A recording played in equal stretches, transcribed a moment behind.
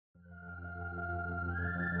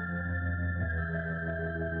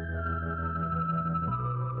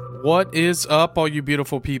What is up, all you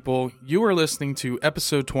beautiful people? You are listening to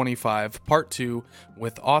episode 25, part 2,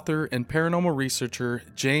 with author and paranormal researcher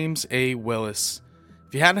James A. Willis.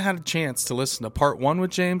 If you hadn't had a chance to listen to part 1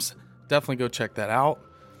 with James, definitely go check that out.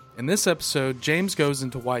 In this episode, James goes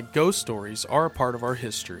into why ghost stories are a part of our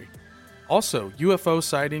history. Also, UFO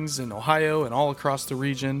sightings in Ohio and all across the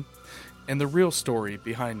region, and the real story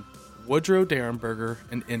behind Woodrow Derenberger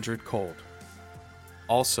and Indrid Cold.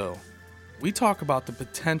 Also, we talk about the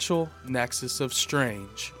potential nexus of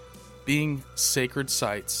strange being sacred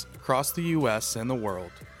sites across the U.S. and the world.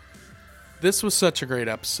 This was such a great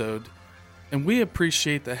episode, and we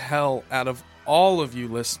appreciate the hell out of all of you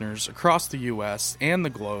listeners across the U.S. and the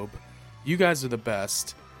globe. You guys are the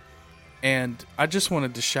best. And I just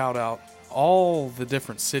wanted to shout out all the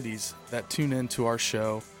different cities that tune into our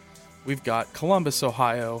show. We've got Columbus,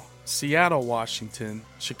 Ohio, Seattle, Washington,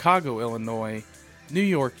 Chicago, Illinois, New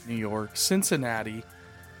York, New York, Cincinnati,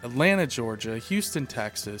 Atlanta, Georgia, Houston,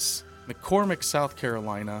 Texas, McCormick, South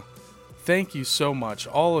Carolina. Thank you so much,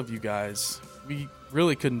 all of you guys. We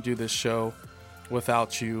really couldn't do this show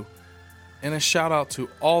without you. And a shout out to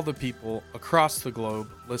all the people across the globe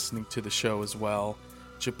listening to the show as well.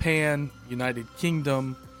 Japan, United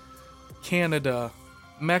Kingdom, Canada,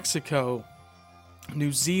 Mexico,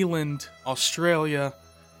 New Zealand, Australia.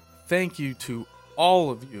 Thank you to all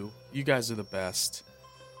of you. You guys are the best.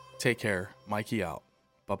 Take care. Mikey out.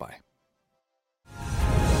 Bye-bye.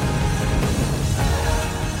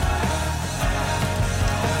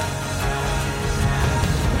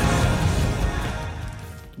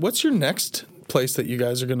 What's your next place that you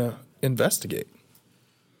guys are going to investigate?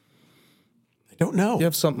 I don't know. You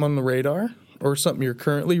have something on the radar or something you're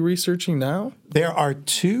currently researching now? There are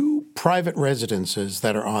 2 private residences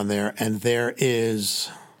that are on there, and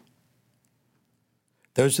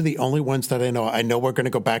those are the only ones that I know. I know we're going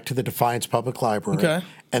to go back to the Defiance Public Library. Okay.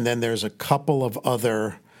 And then there's a couple of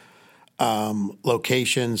other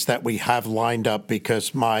locations that we have lined up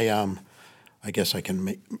because my, I guess I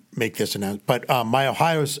can make this announcement, but my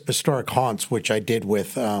Ohio's Historic Haunts, which I did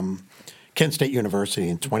with Kent State University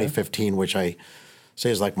in 2015, which I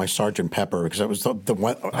say is like my Sgt. Pepper because that was the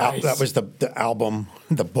one, Nice. that was the album,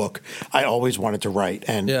 the book I always wanted to write.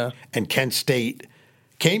 And Kent State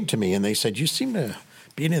came to me and they said, you seem to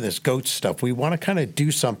be into this ghost stuff. We want to kind of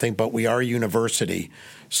do something, but we are a university.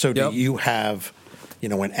 So do you have,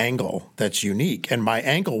 an angle that's unique? And my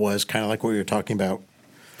angle was kind of like what we were talking about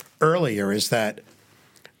earlier is that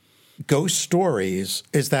ghost stories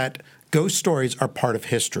are part of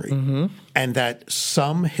history. Mm-hmm. And that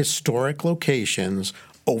some historic locations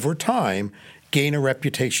over time gain a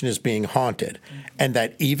reputation as being haunted. And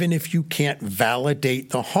that even if you can't validate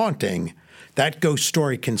the haunting, that ghost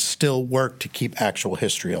story can still work to keep actual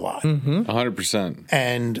history alive. 100%.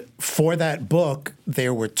 And for that book,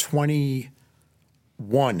 there were 21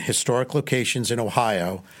 historic locations in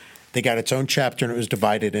Ohio. They got its own chapter, and it was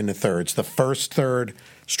divided into thirds. The first third,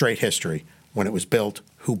 straight history. When it was built,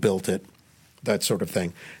 who built it, that sort of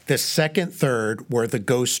thing. The second third were the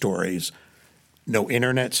ghost stories. No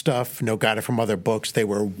internet stuff, no got it from other books. They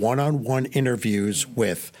were one-on-one interviews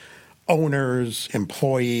with owners,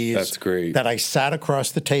 employees. That's great. That I sat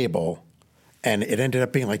across the table, and it ended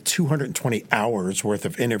up being like 220 hours worth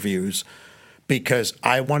of interviews because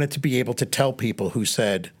I wanted to be able to tell people who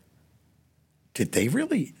said, did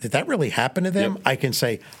that really happen to them? Yep. I can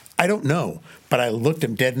say, I don't know, but I looked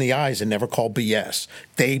them dead in the eyes and never called BS.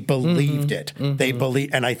 They believed it. Mm-hmm. They believe,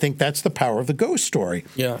 and I think that's the power of the ghost story.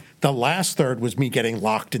 Yeah. The last third was me getting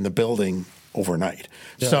locked in the building overnight.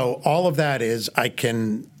 Yeah. So all of that is, I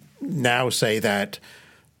can now say that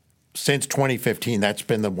since 2015, that's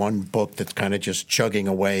been the one book that's kind of just chugging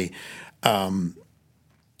away.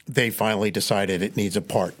 They finally decided it needs a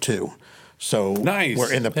part 2. So nice.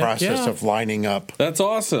 We're in the process of lining up. That's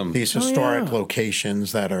awesome. These historic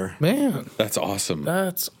locations that are... Man. That's awesome.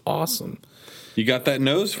 That's awesome. You got that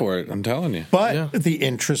nose for it, I'm telling you. But the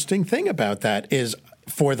interesting thing about that is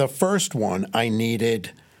for the first one, I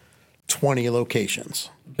needed 20 locations.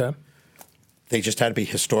 Okay. They just had to be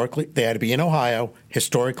they had to be in Ohio,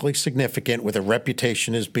 historically significant with a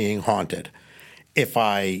reputation as being haunted. If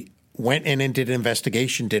I went in and did an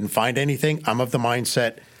investigation, didn't find anything, I'm of the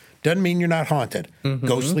mindset, doesn't mean you're not haunted. Mm-hmm.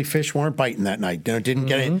 Ghostly fish weren't biting that night. Didn't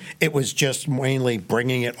get it. It was just mainly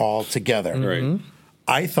bringing it all together. Right.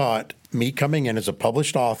 I thought me coming in as a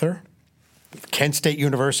published author, Kent State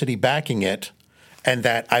University backing it, and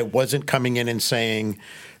that I wasn't coming in and saying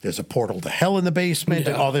there's a portal to hell in the basement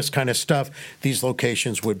and all this kind of stuff. These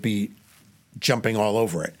locations would be jumping all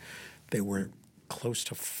over it. There were close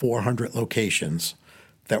to 400 locations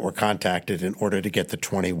that were contacted in order to get the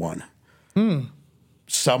 21.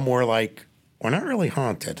 some were like, we're not really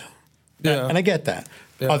haunted. Yeah. And I get that.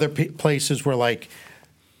 Yeah. Other places were like,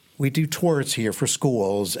 we do tours here for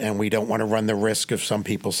schools, and we don't want to run the risk of some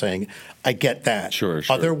people saying, I get that. Sure.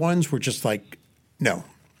 Other ones were just like, no.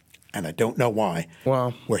 And I don't know why.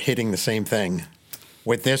 Wow. We're hitting the same thing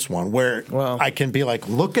with this one, where I can be like,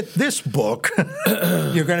 look at this book.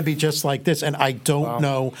 You're going to be just like this. And I don't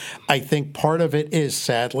know. I think part of it is,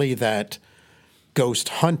 sadly, that ghost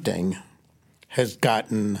hunting has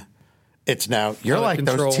gotten... It's now, you're like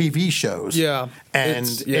control. Those TV shows. Yeah. And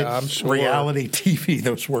I'm sure. Reality TV,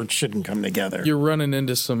 those words shouldn't come together. You're running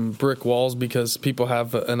into some brick walls because people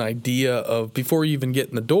have an idea of, before you even get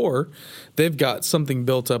in the door, they've got something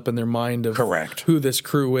built up in their mind of who this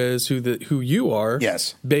crew is, who you are.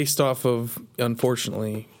 Yes. Based off of,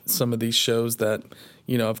 unfortunately, some of these shows that,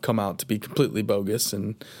 have come out to be completely bogus.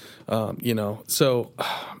 And, so,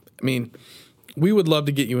 I mean... We would love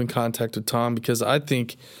to get you in contact with Tom, because I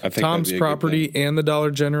think Tom's property and the Dollar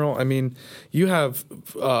General, I mean, you have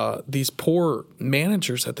these poor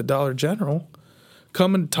managers at the Dollar General.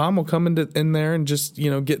 Tom will come in there and just,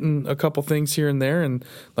 getting a couple things here and there, and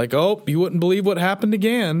like, oh, you wouldn't believe what happened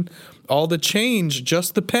again. All the change,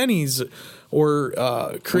 just the pennies,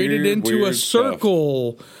 were created into a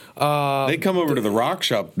circle. They come over to the rock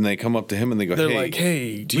shop and they come up to him and they go, they're like,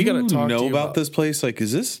 hey, do you know about this place? Like,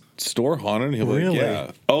 is this store haunted? And he'll be like,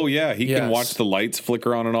 yeah. Oh, yeah. He can watch the lights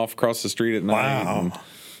flicker on and off across the street at night. Wow.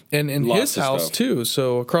 And in his house, too.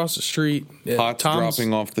 So across the street. Pots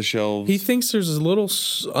dropping off the shelves. He thinks there's a little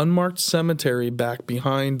unmarked cemetery back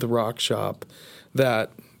behind the rock shop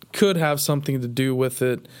that could have something to do with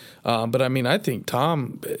it. But I mean, I think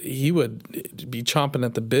Tom, he would be chomping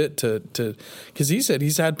at the bit to because he said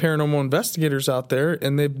he's had paranormal investigators out there,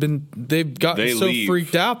 and they've gotten so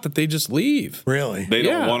freaked out that they just leave. Really? They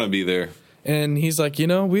don't want to be there. And he's like,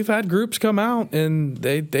 we've had groups come out and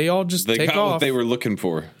they all just take got off. What they were looking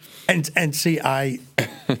for. And see, I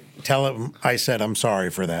tell him, I said, I'm sorry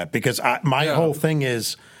for that, because my whole thing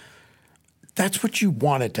is, that's what you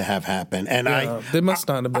wanted to have happen. And they must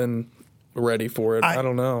not have been ready for it. I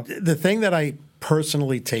don't know. The thing that I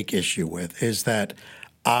personally take issue with is that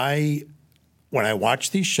when I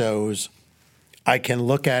watch these shows, I can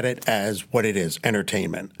look at it as what it is,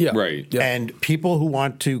 entertainment. Yeah. Right. Yeah. And people who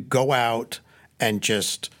want to go out and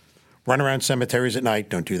just run around cemeteries at night,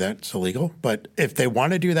 don't do that. It's illegal. But if they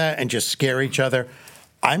want to do that and just scare each other,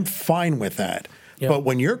 I'm fine with that. Yep. But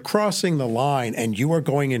when you're crossing the line and you are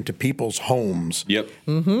going into people's homes,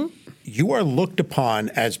 you are looked upon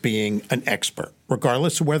as being an expert,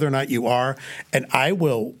 regardless of whether or not you are. And I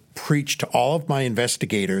will preach to all of my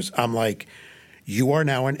investigators. I'm like, you are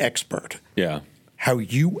now an expert. Yeah. How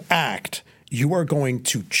you act, you are going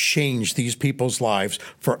to change these people's lives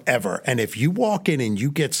forever. And if you walk in and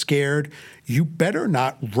you get scared, you better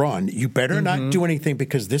not run. You better not do anything,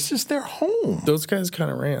 because this is their home. Those guys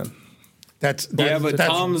kind of ran. But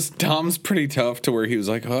Tom's pretty tough to where he was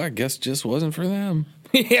like, oh, I guess just wasn't for them.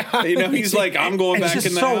 Yeah, he's like, I'm going back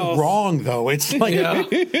in the house. It's so wrong, though. It's like,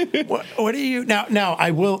 what do you now?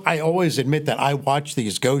 I always admit that I watch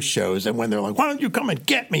these ghost shows, and when they're like, "Why don't you come and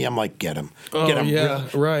get me?" I'm like, "Get him, get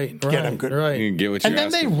him, right, get him, good, right." You can get what you're and then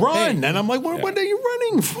they run, and I'm like, "What are you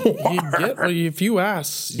running for?" If you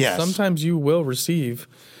ask, sometimes you will receive.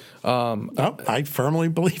 I firmly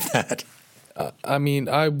believe that. I mean,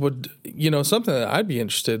 I would, something that I'd be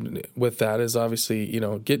interested with that is obviously,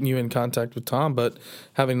 getting you in contact with Tom, but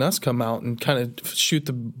having us come out and kind of shoot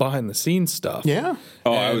the behind the scenes stuff. Yeah.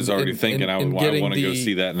 Oh, I was already thinking I want to go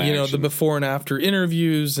see that in action. The before and after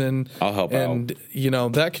interviews, and I'll help out. And,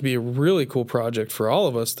 that could be a really cool project for all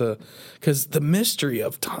of us because the mystery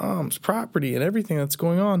of Tom's property and everything that's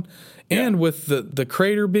going on. And with the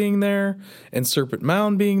crater being there and Serpent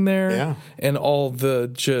Mound being there and all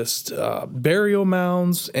the just burial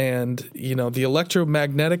mounds and, the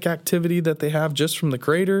electromagnetic activity that they have just from the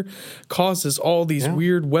crater causes all these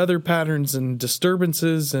weird weather patterns and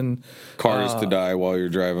disturbances and cars to die while you're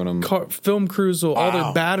driving them. Film crews, all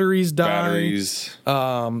their batteries die.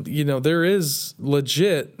 There is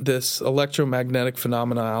legit this electromagnetic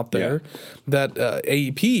phenomena out there that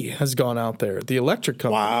AEP has gone out there, the electric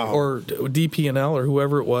company, or DP&L or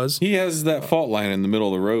whoever it was. He has that fault line in the middle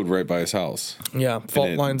of the road right by his house. Yeah,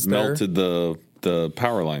 fault lines there. Melted the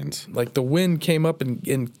power lines. Like the wind came up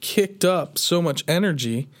and kicked up so much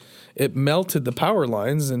energy, it melted the power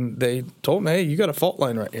lines, and they told me, hey, you got a fault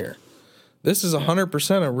line right here. This is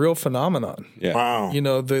 100% a real phenomenon. Yeah. Wow.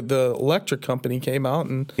 The electric company came out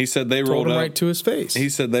and he said they told rolled him up right to his face. He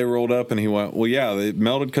said they rolled up and he went, well, yeah, they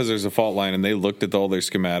melted because there's a fault line, and they looked at all their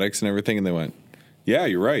schematics and everything, and they went, yeah,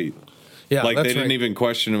 you're right. Yeah, like they didn't even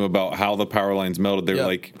question him about how the power lines melted. They were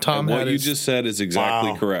like, Tom, what you just said is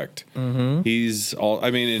exactly correct. Mm-hmm.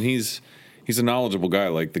 He's a knowledgeable guy,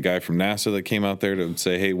 like the guy from NASA that came out there to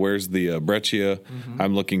say, hey, where's the breccia? Mm-hmm.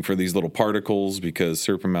 I'm looking for these little particles because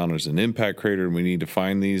Serpent Mountain is an impact crater and we need to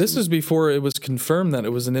find these. This is before it was confirmed that it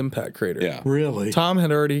was an impact crater. Yeah. Really? Tom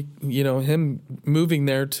had already, him moving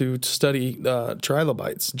there to study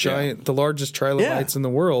trilobites, the largest trilobites in the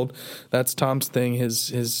world. That's Tom's thing.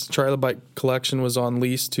 His trilobite collection was on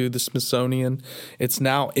lease to the Smithsonian. It's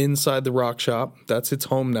now inside the rock shop. That's its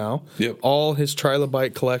home now. Yep. All his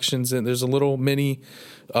trilobite collections, and there's a little mini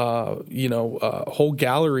whole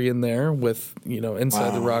gallery in there with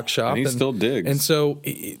inside the rock shop, and he still digs. And so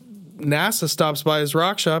NASA stops by his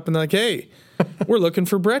rock shop and they're like, hey, we're looking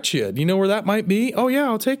for breccia. Do you know where that might be? Oh yeah,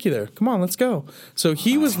 I'll take you there. Come on, let's go. So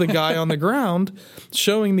he was the guy on the ground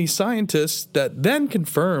showing these scientists that then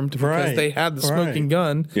confirmed because they had the smoking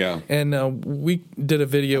gun. Yeah. And we did a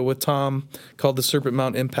video with Tom called the Serpent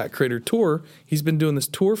Mountain Impact Crater Tour. He's been doing this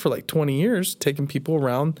tour for like 20 years, taking people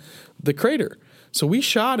around the crater. So we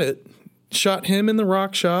shot him in the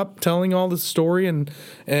rock shop telling all the story, and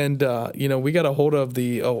we got a hold of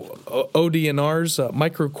the ODNR's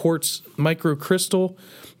microcrystal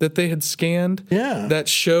that they had scanned. Yeah. That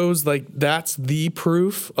shows like that's the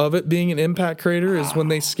proof of it being an impact crater is when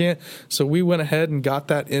they scan. So we went ahead and got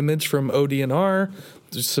that image from ODNR,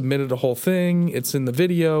 just submitted a whole thing. It's in the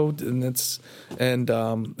video, and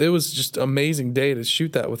it was just an amazing day to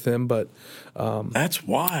shoot that with him. But that's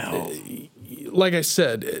wild. Like I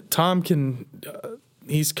said, Tom can.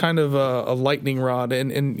 He's kind of a lightning rod,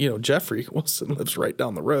 and Jeffrey Wilson lives right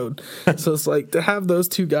down the road, so it's like to have those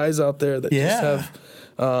two guys out there that just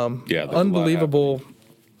have unbelievable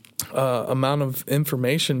amount of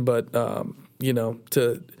information, but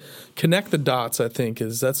to connect the dots, I think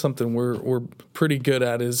that's something we're pretty good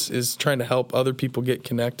at is trying to help other people get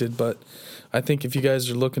connected. But I think if you guys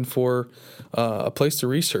are looking for a place to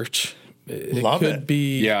research, it could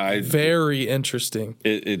be very interesting.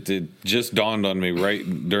 It just dawned on me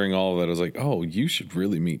right during all of that. I was like, oh, you should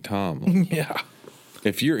really meet Tom. Yeah.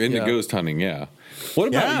 If you're into ghost hunting, What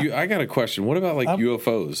about you? I got a question. What about like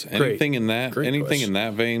UFOs? Anything in that? Anything question. In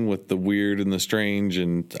that vein with the weird and the strange?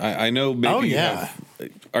 And I know maybe.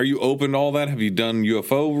 Are you open to all that? Have you done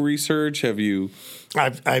UFO research? Have you?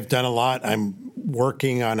 I've done a lot. I'm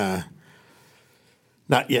working on a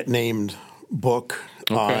not yet named book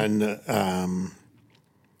on. I don't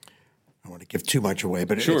want to give too much away,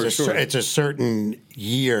 but it's a certain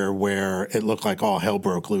year where it looked like all hell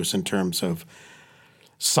broke loose in terms of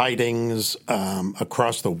sightings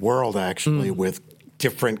across the world, actually, with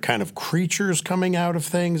different kind of creatures coming out of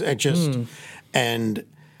things, and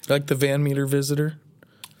like the Van Meter visitor,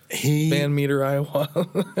 Van Meter, Iowa,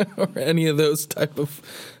 or any of those type of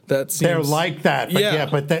that. They're like that,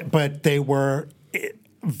 but but they were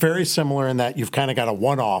very similar in that you've kind of got a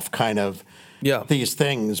one-off kind of these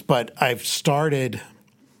things. But I've started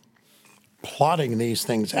plotting these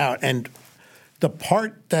things out, and the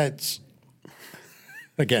part that's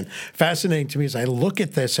again fascinating to me is I look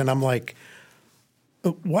at this and I'm like,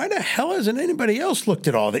 why the hell hasn't anybody else looked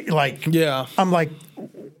at all that? I'm like,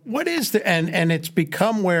 what is the and it's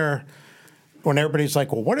become where when everybody's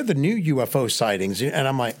like, well, what are the new UFO sightings? And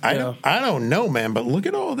I'm like, I don't know, man, but look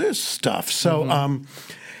at all this stuff. So,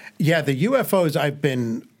 the UFOs I've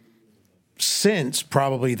been since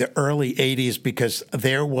probably the early 80s because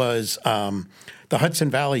there was the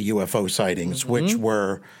Hudson Valley UFO sightings, which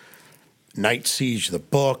were Night Siege, the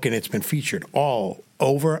book, and it's been featured all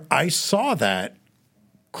over. I saw that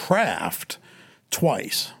craft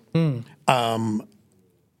twice.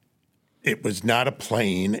 It was not a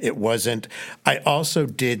plane. It wasn't. I also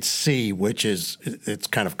did see, which is it's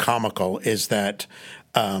kind of comical, is that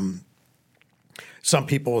some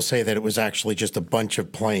people will say that it was actually just a bunch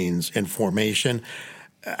of planes in formation.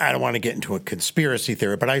 I don't want to get into a conspiracy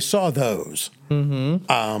theory, but I saw those.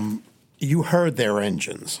 You heard their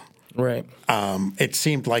engines. Right. It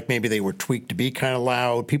seemed like maybe they were tweaked to be kind of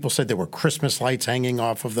loud. People said there were Christmas lights hanging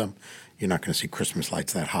off of them. You're not going to see Christmas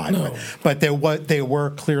lights that high, but they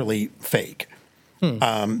were clearly fake.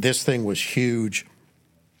 This thing was huge.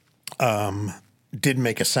 Didn't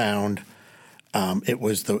make a sound. It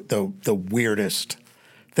was the weirdest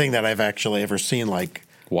thing that I've actually ever seen. Like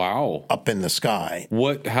up in the sky.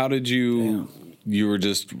 What? How did you? You were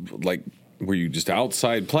just like. Were you just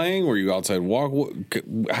outside playing? Were you outside walking?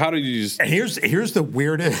 How did you just? Here's the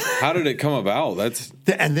weirdest. How did it come about?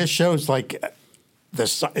 And this shows like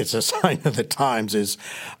this. It's a sign of the times. Is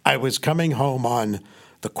I was coming home on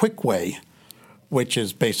the Quickway which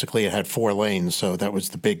is basically it had 4 lanes. So that was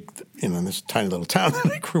the big, in this tiny little town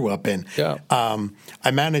that I grew up in. Yeah.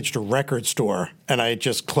 I managed a record store, and I had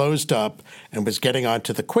just closed up and was getting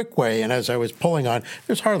onto the quick way. And as I was pulling on,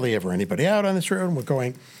 there's hardly ever anybody out on this road, and we're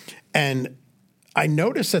going. And I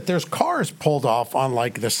noticed that there's cars pulled off on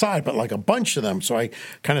like the side, but like a bunch of them. So I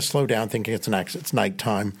kind of slow down thinking it's an accident. It's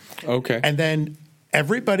nighttime. Okay. And then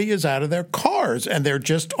everybody is out of their cars and they're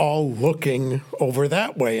just all looking over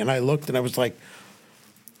that way. And I looked and I was like,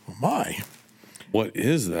 oh my. What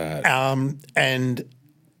is that? And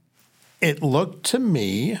it looked to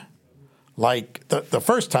me like the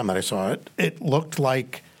first time that I saw it, it looked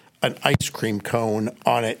like an ice cream cone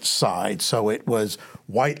on its side. So it was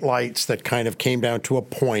white lights that kind of came down to a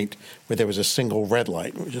point where there was a single red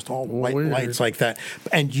light. It was just all white lights like that.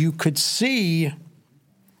 And you could see,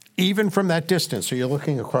 even from that distance, so you're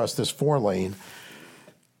looking across this 4-lane,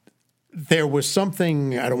 there was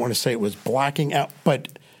something, I don't want to say it was blacking out,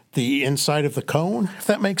 but the inside of the cone, if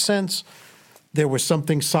that makes sense, there was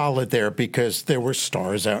something solid there because there were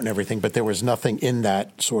stars out and everything, but there was nothing in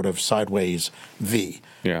that sort of sideways V.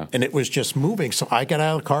 Yeah. And it was just moving. So I got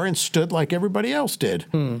out of the car and stood like everybody else did.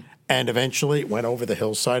 And eventually it went over the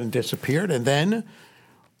hillside and disappeared. And then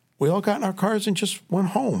we all got in our cars and just went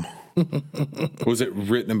home. Was it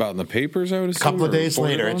written about in the papers, I would assume? A couple of days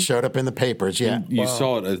later, it showed up in the papers, yeah. You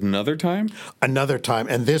saw it another time? Another time.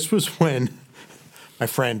 And this was when my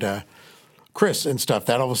friend Chris and stuff,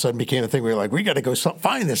 that all of a sudden became a thing. We were like, we got to go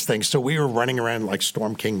find this thing. So we were running around like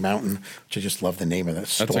Storm King Mountain, which I just love the name of that.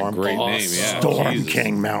 That's a great name, yeah. Storm Jesus.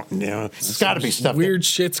 King Mountain, It's got to be stuff. Weird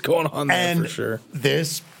shit's going on there for sure.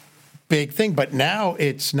 This big thing, but now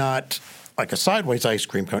it's not like a sideways ice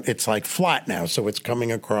cream cone. It's like flat now. So it's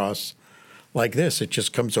coming across like this. It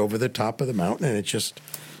just comes over the top of the mountain and it's just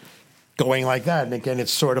going like that. And again,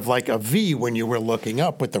 it's sort of like a V when you were looking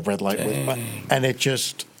up with the red light. And it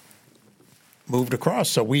just moved across.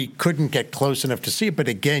 So we couldn't get close enough to see it. But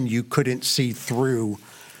again, you couldn't see through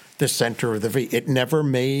the center of the V. It never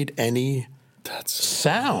made any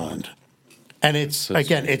sound. And it's,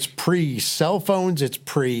 again, it's pre-cell phones. It's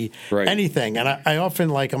pre-anything. And I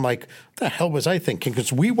often I'm like, what the hell was I thinking?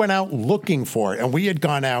 Because we went out looking for it. And we had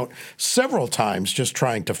gone out several times just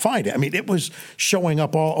trying to find it. I mean, it was showing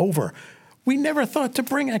up all over. We never thought to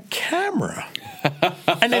bring a camera.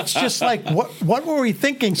 And it's just like, what were we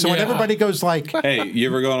thinking? So when everybody goes like... Hey, you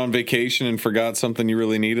ever gone on vacation and forgot something you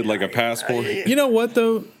really needed, like a passport? You know what,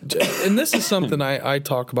 though? And this is something I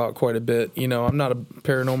talk about quite a bit. I'm not a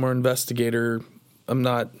paranormal investigator. I'm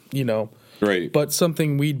not, Right. But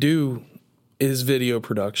something we do is video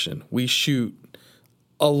production. We shoot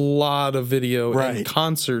a lot of video and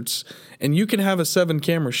concerts. And you can have a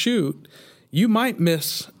 7-camera shoot. You might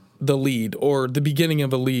miss the lead or the beginning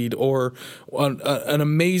of a lead or an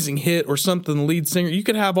amazing hit or something, the lead singer. You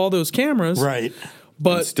could have all those cameras. Right.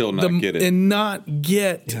 But and still not get it. And not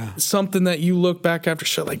get something that you look back after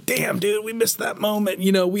show like, damn, dude, we missed that moment.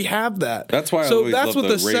 We have that. That's why I so always that's love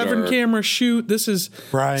what the radar. 7-camera shoot. This is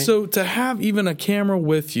right. So to have even a camera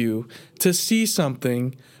with you to see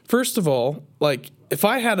something. First of all, like if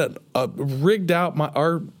I had a rigged out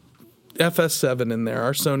our FS7 in there,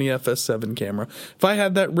 our Sony FS7 camera. If I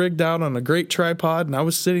had that rigged out on a great tripod and I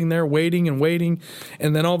was sitting there waiting,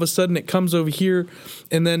 and then all of a sudden it comes over here,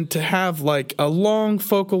 and then to have like a long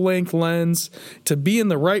focal length lens, to be in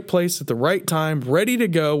the right place at the right time, ready to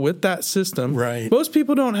go with that system. Right. Most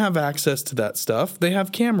people don't have access to that stuff. They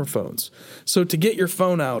have camera phones. So to get your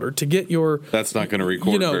phone out or to get your... That's not going to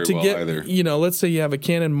record very well either. Let's say you have a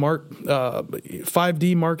Canon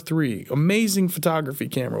 5D Mark III, amazing photography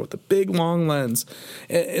camera with a big long lens,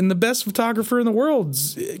 and the best photographer in the world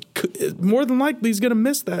more than likely is going to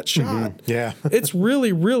miss that shot. Mm-hmm. Yeah. It's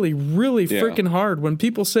really, really, really freaking hard when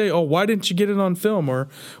people say, "Oh, why didn't you get it on film?"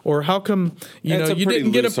 or "How come you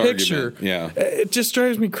didn't get a picture?" Argument. Yeah, it just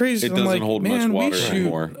drives me crazy. It doesn't hold much water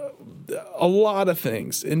anymore. A lot of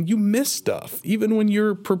things, and you miss stuff even when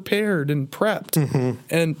you're prepared and prepped. Mm-hmm.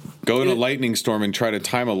 And go in a lightning storm and try to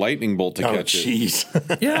time a lightning bolt to catch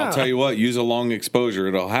it. Yeah, I'll tell you what. Use a long exposure;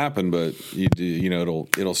 it'll happen, but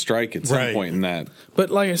it'll strike at some point in that. But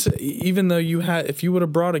like I said, even though if you would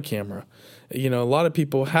have brought a camera. A lot of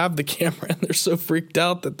people have the camera and they're so freaked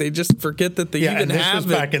out that they just forget that they even have it. Yeah, and this was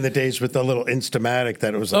back in the days with the little Instamatic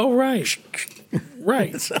that it was like... Oh, right.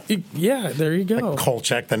 Right. Yeah, there you go. Like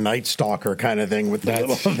Kolchak, the Night Stalker kind of thing with the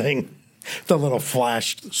little thing. The little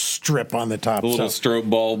flash strip on the top. The little strobe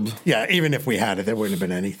bulb. Yeah, even if we had it, there wouldn't have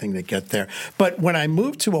been anything to get there. But when I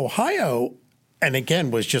moved to Ohio, and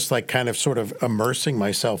again was just like kind of sort of immersing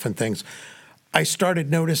myself in things, I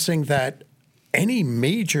started noticing that any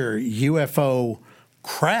major UFO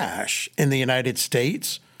crash in the United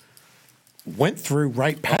States went through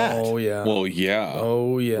Wright Pat. Oh, yeah. Well, yeah.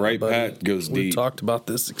 Oh, yeah. Wright Pat goes deep. We talked about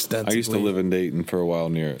this extensively. I used to live in Dayton for a while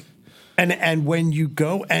near it. And when you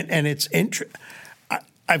go, and it's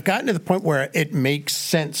I've gotten to the point where it makes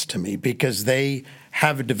sense to me because they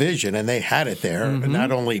have a division, and they had it there.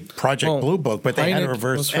 Not only Project Blue Book, but they had a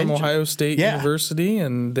reverse was from engine. Ohio State University,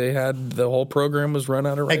 and they had the whole program was run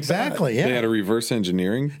out of Wright Exactly. Pat. Yeah, they had a reverse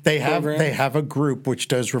engineering. Program? They have a group which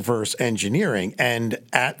does reverse engineering, and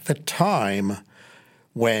at the time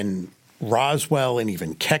when Roswell and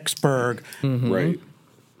even Kecksburg, right.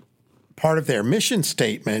 part of their mission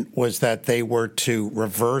statement was that they were to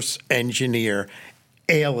reverse engineer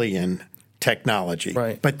alien technology.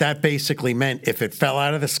 Right. But that basically meant if it fell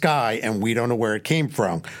out of the sky and we don't know where it came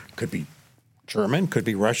from, could be German, could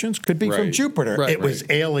be Russians, could be from Jupiter. It was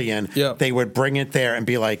alien. Yep. They would bring it there and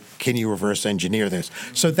be like, can you reverse engineer this?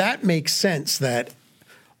 So that makes sense that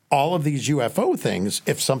all of these UFO things,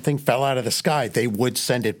 if something fell out of the sky, they would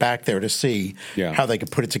send it back there to see how they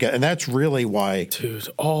could put it together. And that's really why. Dude,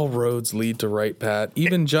 all roads lead to Wright Pat.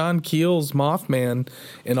 Even John Keel's Mothman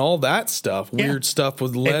and all that stuff, weird stuff,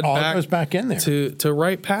 was led goes back in there. to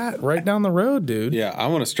Wright Pat, right down the road, dude. Yeah, I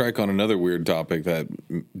want to strike on another weird topic that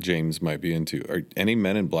James might be into. Are any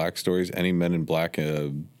Men in Black stories, any Men in Black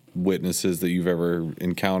witnesses that you've ever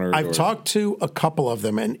encountered? I've talked to a couple of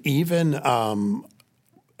them, and even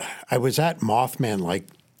I was at Mothman like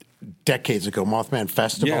decades ago, Mothman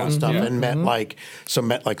Festival and stuff, and met like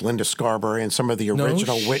Linda Scarberry and some of the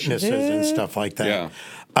original witnesses and stuff like that.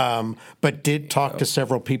 Yeah. But did talk to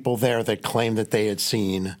several people there that claimed that they had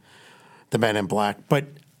seen the Men in Black. But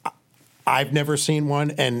I've never seen one,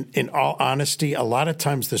 and in all honesty, a lot of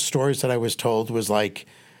times the stories that I was told was like,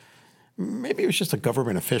 maybe it was just a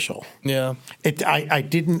government official. Yeah.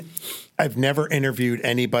 I've never interviewed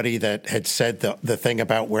anybody that had said the thing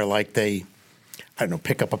about where like they, I don't know,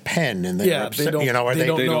 pick up a pen and they don't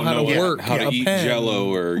know how to work, how to eat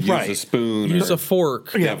Jello or use a spoon, use a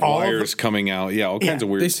fork. Yeah, wires coming out. Yeah, all kinds of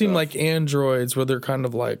weird. They seem like androids, where they're kind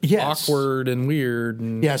of like awkward and weird.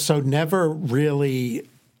 And so never really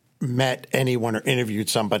met anyone or interviewed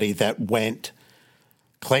somebody that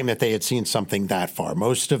claimed that they had seen something that far.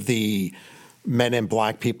 Most of the Men in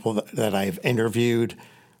Black people that I've interviewed,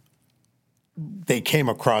 they came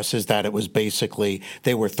across as that it was basically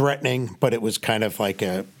they were threatening, but it was kind of like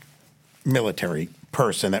a military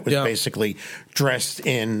person that was basically dressed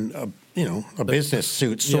in a business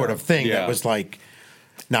suit sort of thing that was like,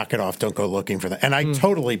 knock it off, don't go looking for that. And I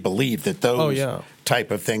totally believe that those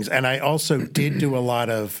type of things. And I also did do a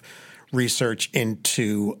lot of research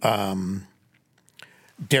into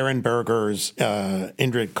Darren Berger's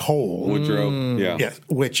Indrid Cole. Woodrow, yes,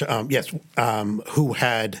 which who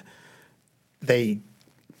had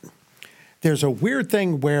there's a weird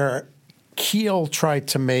thing where Keel tried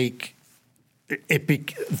to make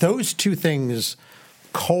those two things,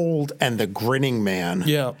 Cold and the Grinning Man.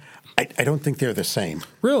 Yeah, I don't think they're the same.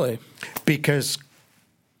 Really, because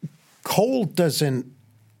Cold doesn't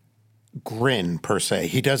grin per se.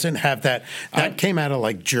 He doesn't have that. That came out of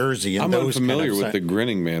like Jersey. And I'm unfamiliar with the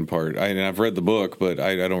Grinning Man part. I've read the book, but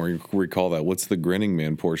I don't recall that. What's the Grinning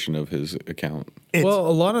Man portion of his account? Well,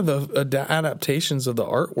 a lot of the adaptations of the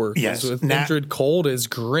artwork is with Indrid Cold is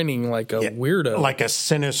grinning like a weirdo, like a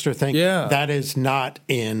sinister thing. Yeah, that is not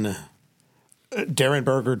in. Darren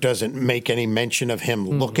Berger doesn't make any mention of him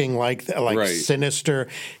looking like sinister.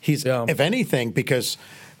 He's, if anything, because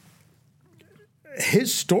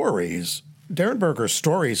his stories, Darren Berger's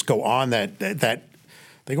stories, go on that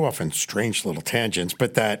they go off in strange little tangents,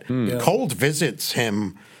 but that Cold visits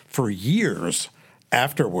him for years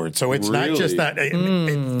afterwards. So it's not just that.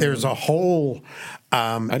 There's a whole.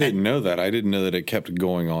 I didn't know that. I didn't know that it kept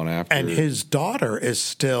going on after. And his daughter is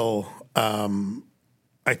still.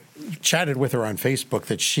 I chatted with her on Facebook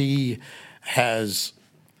that she has.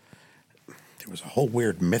 There was a whole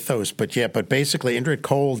weird mythos, but basically Indrid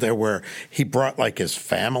Cole, he brought like his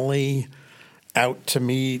family out to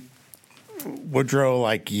meet Woodrow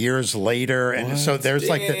like years later, and so there's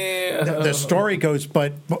like the story goes.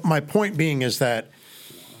 But my point being is that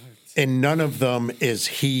in none of them is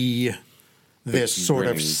he this sort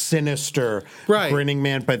of sinister grinning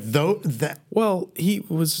man, but he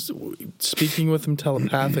was speaking with him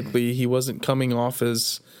telepathically. He wasn't coming off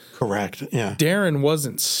as correct. Yeah, Darren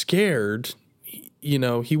wasn't scared.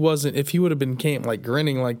 He wasn't. If he would have been like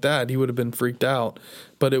grinning like that, he would have been freaked out.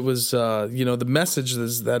 But it was, the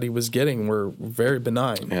messages that he was getting were very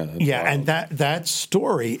benign. Yeah, and that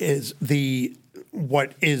story is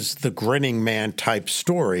what is the Grinning Man type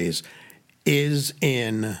stories is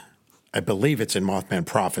in, I believe it's in Mothman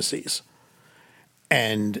Prophecies.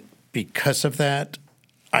 And because of that,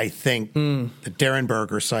 I think the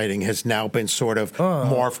Derenberger sighting has now been sort of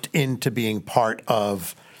morphed into being part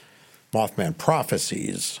of Mothman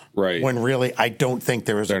prophecies. Right. When really, I don't think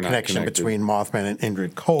there is a connection between Mothman and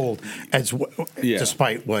Indrid Cold,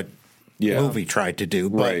 despite what the movie tried to do.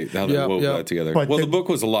 But, right. How they wove that together. But the book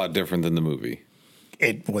was a lot different than the movie.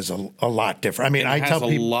 It was a lot different. I mean, I tell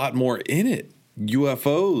people a lot more in it.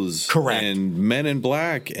 UFOs, correct, and Men in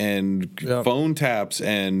Black, and phone taps,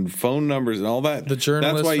 and phone numbers, and all that. The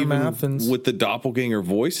journalist from Athens with the doppelganger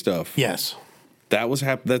voice stuff. Yes, that was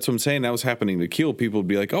that's what I'm saying. That was happening to Keel. People would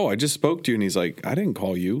be like, "Oh, I just spoke to you," and he's like, "I didn't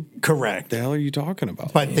call you." Correct. What the hell are you talking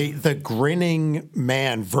about? But the grinning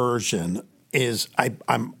man version is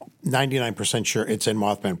I'm 99% sure it's in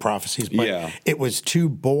Mothman Prophecies, but it was two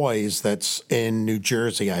boys that's in New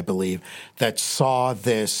Jersey, I believe, that saw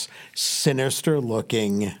this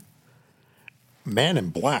sinister-looking Man in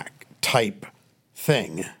Black type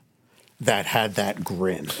thing that had that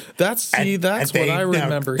grin. That's what I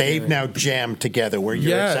remember. They've now jammed together where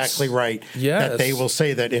you're exactly right. Yes. That they will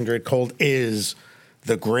say that Indrid Cold is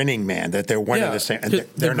the grinning man, that they're one of the same.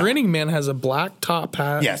 The grinning man has a black top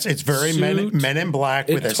hat. Yes, it's very Men in Black.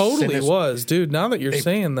 It totally was, dude. Now that you're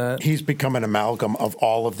saying that, he's become an amalgam of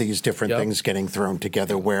all of these different things getting thrown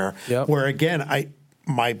together. Where again,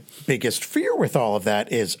 my biggest fear with all of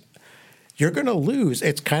that is you're going to lose.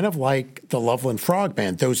 It's kind of like the Loveland Frog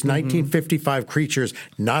Band. Those 1955 creatures,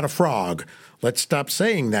 not a frog. Let's stop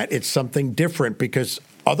saying that. It's something different because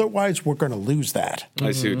otherwise we're going to lose that.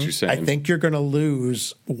 I see what you're saying. I think you're going to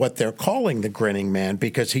lose what they're calling the grinning man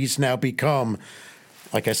because he's now become,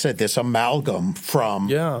 like I said, this amalgam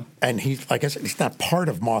from and he's, like I said, he's not part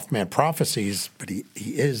of Mothman Prophecies, but he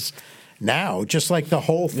is now. Just like the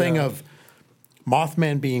whole thing of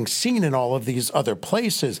Mothman being seen in all of these other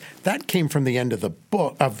places, that came from the end of the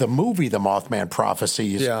book of the movie, The Mothman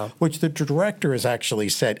Prophecies, which the director has actually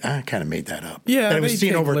said, I kind of made that up. Yeah, that it was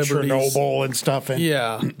seen over Chernobyl and stuff.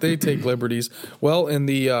 And they take liberties. Well, in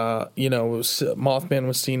the Mothman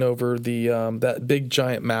was seen over the that big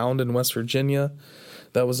giant mound in West Virginia.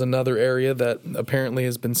 That was another area that apparently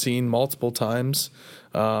has been seen multiple times.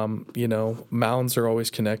 Mounds are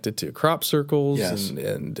always connected to crop circles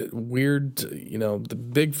and weird, the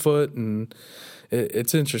Bigfoot, and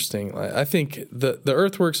it's interesting. I think the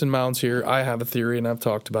earthworks and mounds here, I have a theory, and I've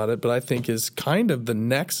talked about it, but I think is kind of the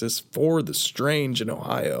nexus for the strange in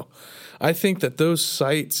Ohio. I think that those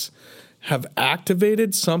sites have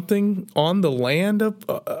activated something on the land of,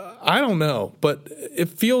 I don't know, but it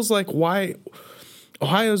feels like why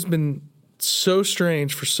Ohio's been so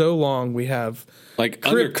strange for so long. We have like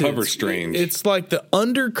undercover strange. It's like the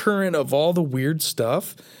undercurrent of all the weird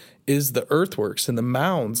stuff is the earthworks and the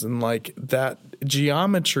mounds and like that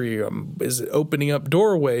geometry. Is it opening up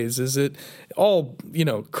doorways? Is it all,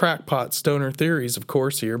 crackpot stoner theories, of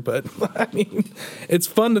course, here, but I mean, it's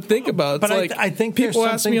fun to think about. It's but I think people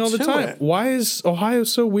ask me all the time, why is Ohio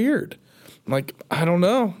so weird? I'm like, I don't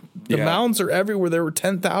know. The mounds are everywhere. There were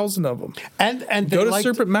 10,000 of them. And go to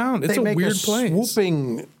Serpent Mound. It's a weird place.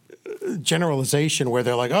 Swooping generalization where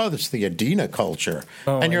they're like, oh, this is the Adena culture.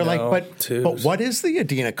 And you're like, but what is the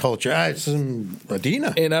Adena culture? It's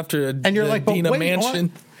Adena. And after you're like, Adena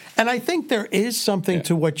mansion. And I think there is something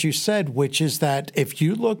to what you said, which is that if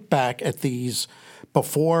you look back at these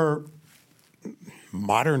before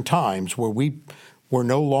modern times where we were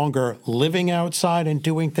no longer living outside and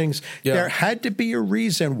doing things, there had to be a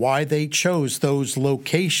reason why they chose those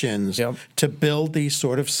locations to build these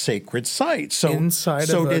sort of sacred sites. So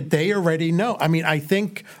did they already know? I mean,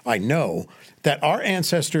 I know that our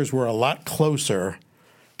ancestors were a lot closer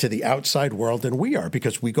to the outside world than we are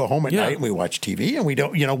because we go home at night and we watch TV and we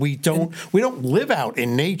don't live out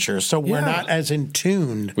in nature, so we're not as in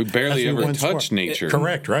tune. We barely ever touch nature.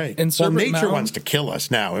 Correct, right. And nature wants to kill us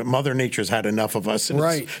now. Mother Nature's had enough of us and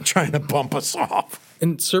is trying to bump us off.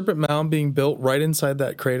 And Serpent Mound being built right inside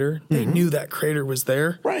that crater, they knew that crater was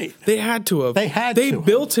there. Right. They had to have. They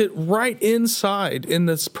built it right inside in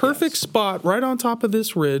this perfect spot right on top of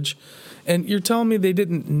this ridge. And you're telling me they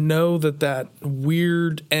didn't know that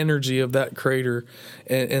weird energy of that crater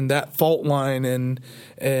and that fault line and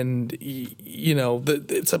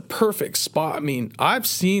it's a perfect spot. I mean, I've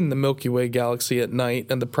seen the Milky Way galaxy at night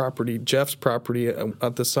and the property, Jeff's property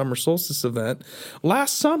at the summer solstice event.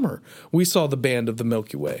 Last summer, we saw the band of the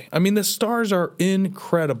Milky Way. I mean, the stars are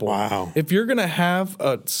incredible. Wow. If you're going to have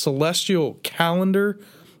a celestial calendar,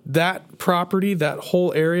 that property, that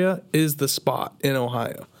whole area is the spot in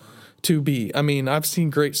Ohio to be. I mean, I've seen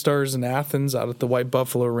great stars in Athens out at the White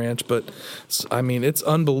Buffalo Ranch, but I mean, it's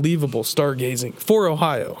unbelievable stargazing for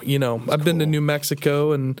Ohio. You know, I've been to New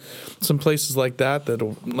Mexico and some places like that,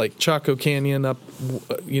 like Chaco Canyon up,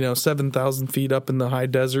 7,000 feet up in the high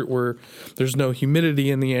desert where there's no humidity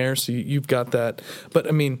in the air. So you've got that. But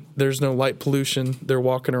I mean, there's no light pollution. They're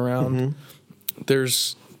walking around. Mm-hmm.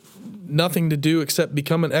 There's nothing to do except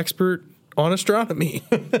become an expert on astronomy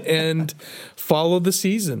and follow the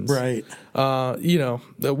seasons. Right.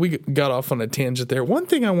 We got off on a tangent there. One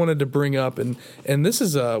thing I wanted to bring up, and this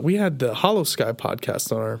is we had the Hollow Sky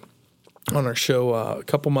podcast on our show a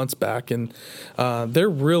couple months back, and they're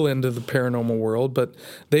real into the paranormal world, but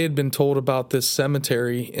they had been told about this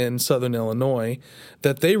cemetery in southern Illinois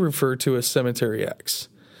that they refer to as Cemetery X.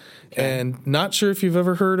 And not sure if you've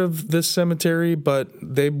ever heard of this cemetery, but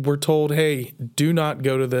they were told, hey, do not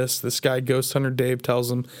go to this. This guy, Ghost Hunter Dave, tells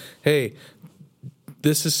them, hey,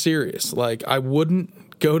 this is serious. Like, I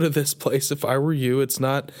wouldn't go to this place if I were you. It's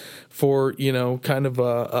not for, kind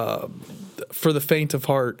of for the faint of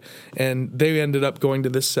heart. And they ended up going to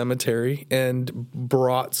this cemetery and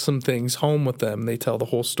brought some things home with them. They tell the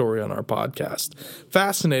whole story on our podcast.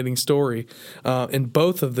 Fascinating story. And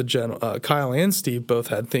both of the Kyle and Steve both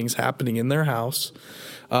had things happening in their house,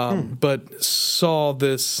 but saw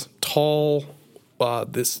this tall,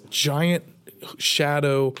 this giant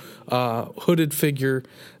shadow, hooded figure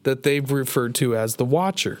that they've referred to as the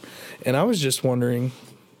Watcher. And I was just wondering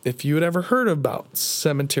if you had ever heard about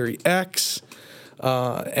Cemetery X,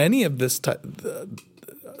 any of this type,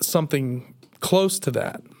 something close to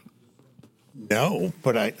that. No,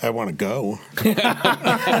 but I want to go.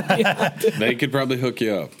 They could probably hook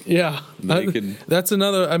you up. Yeah. That's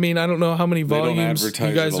another, I mean, I don't know how many volumes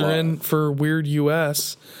you guys are in for Weird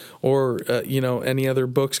US or, any other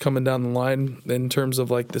books coming down the line in terms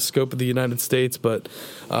of like the scope of the United States. But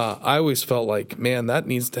I always felt like, man, that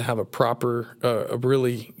needs to have a proper,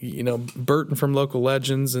 really, Burton from Local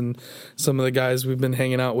Legends and some of the guys we've been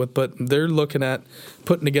hanging out with, but they're looking at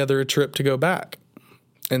putting together a trip to go back.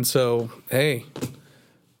 And so, hey,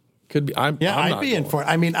 could be. I'd be in for it.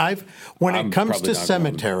 I mean, when it comes to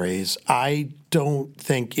cemeteries, I don't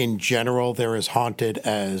think in general they're as haunted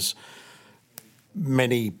as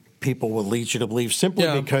many people would lead you to believe.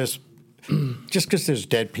 Simply because there's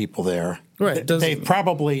dead people there, right? They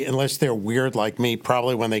probably, unless they're weird like me,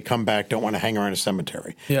 probably when they come back don't want to hang around a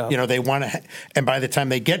cemetery. Yeah, they want to. And by the time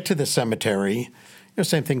they get to the cemetery,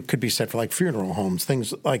 same thing could be said for like funeral homes,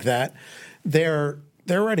 things like that. They're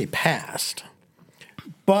already past.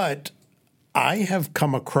 But I have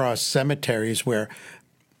come across cemeteries where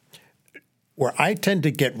I tend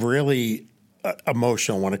to get really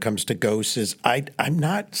emotional when it comes to ghosts. Is I'm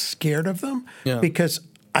not scared of them because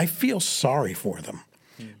I feel sorry for them.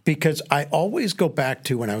 Because I always go back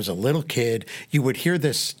to when I was a little kid, you would hear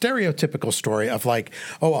this stereotypical story of like,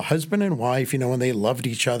 a husband and wife, when they loved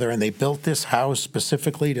each other and they built this house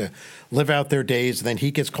specifically to live out their days. And then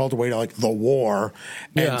he gets called away to like the war.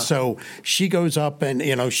 Yeah. And so she goes up and,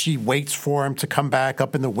 she waits for him to come back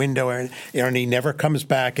up in the window and he never comes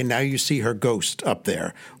back. And now you see her ghost up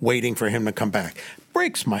there waiting for him to come back.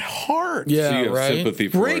 Breaks my heart. Yeah, so you have sympathy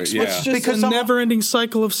for it. Yeah. It's just because a never-ending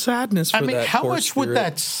cycle of sadness for that. How much would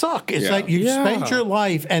that suck? It's like you spend your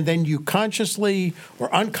life and then you consciously or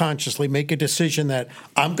unconsciously make a decision that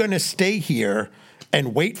I'm going to stay here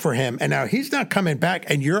and wait for him, and now he's not coming back,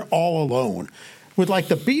 and you're all alone. With like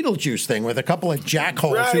the Beetlejuice thing with a couple of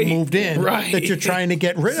jackholes who moved in that you're trying to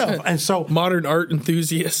get rid of. And so modern art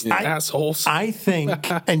enthusiasts, assholes. I think,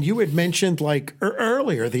 and you had mentioned like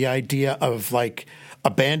earlier the idea of like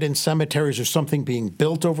abandoned cemeteries or something being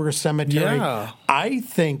built over a cemetery. Yeah. I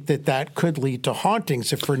think that could lead to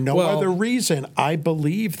hauntings. If for no other reason, I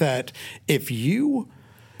believe that if you...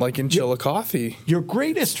 Like in Chillicothe. Your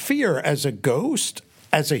greatest fear as a ghost,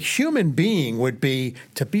 as a human being, would be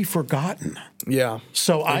to be forgotten. Yeah.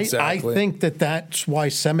 So exactly. I think that's why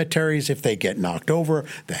cemeteries, if they get knocked over,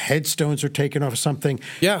 the headstones are taken off something,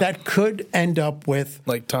 that could end up with...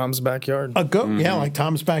 Like Tom's backyard. A ghost, like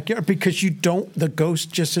Tom's backyard. Because the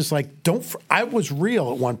ghost just is like, I was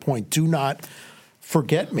real at one point, do not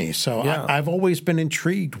forget me. So I've always been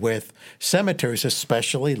intrigued with cemeteries,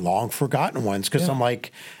 especially long forgotten ones, because I'm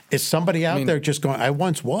like, is somebody out there just going, I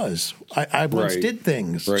once was. I once did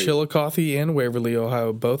things. Right. Chillicothe and Waverly,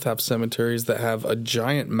 Ohio both have cemeteries that have a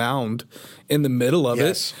giant mound in the middle of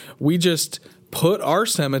it. We just put our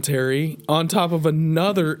cemetery on top of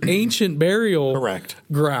another ancient burial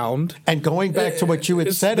ground. And going back to what you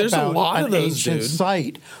had said about an ancient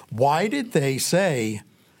site, why did they say...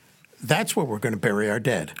 That's where we're going to bury our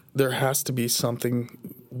dead? There has to be something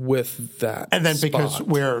with that. And then spot. because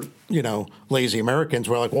we're, lazy Americans,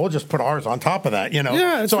 we're like, well, we'll just put ours on top of that,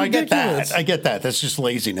 Yeah, so ridiculous. I get that. That's just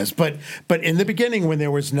laziness. But in the beginning, when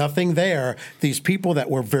there was nothing there, these people that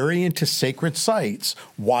were very into sacred sites,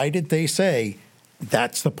 why did they say,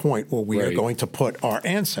 that's the point where we are going to put our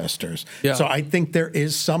ancestors? Yeah. So I think there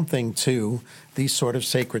is something to these sort of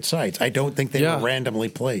sacred sites. I don't think they were randomly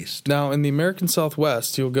placed. Now, in the American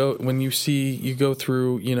Southwest, you go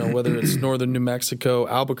through, whether it's northern New Mexico,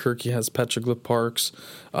 Albuquerque has petroglyph parks,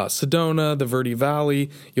 Sedona, the Verde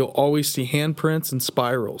Valley, you'll always see handprints and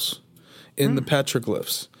spirals in the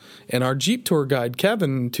petroglyphs. And our Jeep tour guide,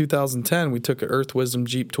 Kevin, in 2010, we took an Earth Wisdom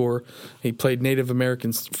Jeep tour. He played Native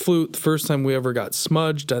American flute. The first time we ever got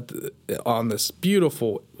smudged on this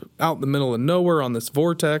beautiful, out in the middle of nowhere on this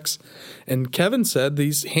vortex. And Kevin said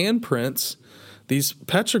these handprints, these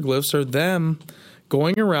petroglyphs are them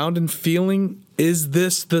going around and feeling, is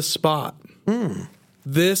this the spot?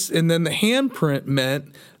 This, and then the handprint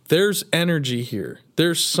meant there's energy here.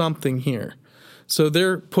 There's something here. So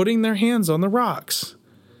they're putting their hands on the rocks.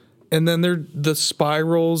 And then the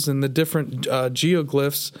spirals and the different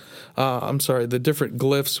geoglyphs. The different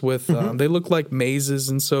glyphs with they look like mazes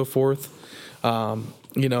and so forth.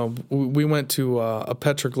 We went to a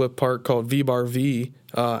petroglyph park called V-Bar V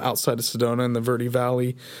outside of Sedona in the Verde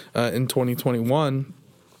Valley in 2021,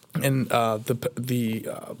 and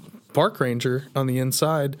the park ranger on the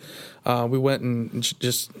inside. We went and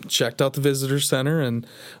just checked out the visitor center, and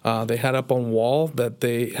they had up on wall that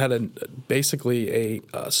they had basically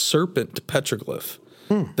a serpent petroglyph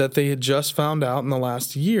that they had just found out in the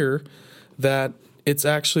last year that it's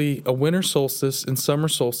actually a winter solstice and summer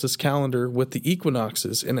solstice calendar with the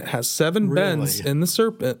equinoxes, and it has 7 bends in the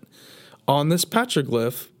serpent on this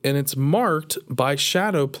petroglyph, and it's marked by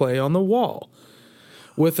shadow play on the wall,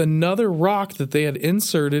 with another rock that they had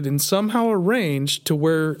inserted and somehow arranged to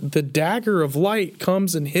where the dagger of light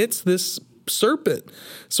comes and hits this serpent.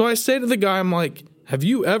 So I say to the guy, I'm like, have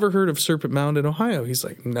you ever heard of Serpent Mound in Ohio? He's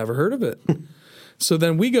like, never heard of it. So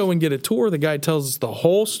then we go and get a tour. The guy tells us the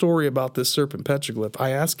whole story about this serpent petroglyph.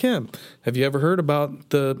 I ask him, have you ever heard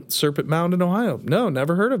about the Serpent Mound in Ohio? No,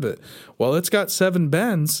 never heard of it. Well, it's got 7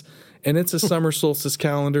 bends. And it's a summer solstice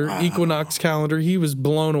calendar, equinox calendar. He was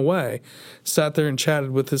blown away. Sat there and chatted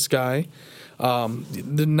with this guy.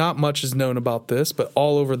 Not much is known about this, but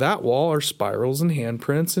all over that wall are spirals and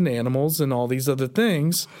handprints and animals and all these other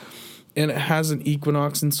things. And it has an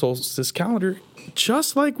equinox and solstice calendar,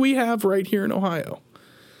 just like we have right here in Ohio.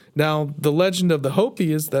 Now, the legend of the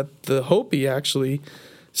Hopi is that the Hopi actually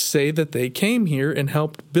say that they came here and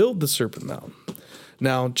helped build the Serpent Mound.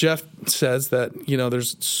 Now, Jeff says that,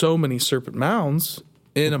 there's so many serpent mounds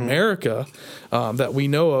in America that we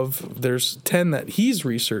know of. There's 10 that he's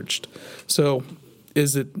researched. So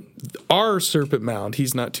is it our serpent mound?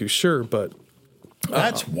 He's not too sure, but...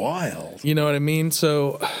 That's wild. You know what I mean?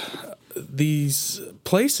 So these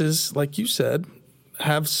places, like you said,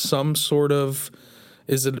 have some sort of...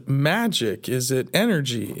 Is it magic? Is it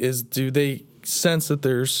energy? Do they sense that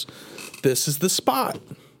this is the spot?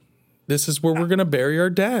 This is where we're going to bury our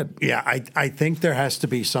dead. Yeah, I think there has to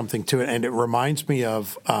be something to it. And it reminds me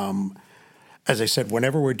of, as I said,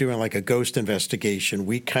 whenever we're doing like a ghost investigation,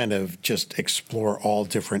 we kind of just explore all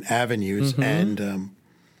different avenues. And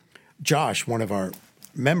Josh, one of our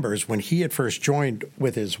members, when he had first joined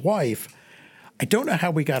with his wife, I don't know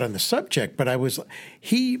how we got on the subject, but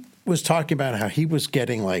he was talking about how he was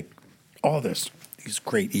getting like all these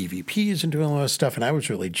great EVPs and doing a lot of stuff, and I was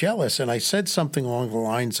really jealous. And I said something along the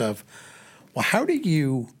lines of, well, how do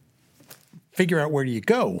you figure out where do you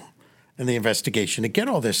go in the investigation to get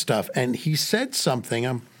all this stuff? And he said something,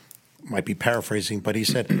 I might be paraphrasing, but he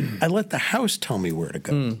said, I let the house tell me where to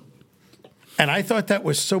go. And I thought that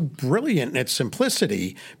was so brilliant in its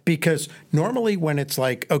simplicity, because normally when it's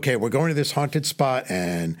like, okay, we're going to this haunted spot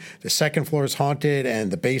and the second floor is haunted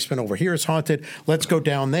and the basement over here is haunted, let's go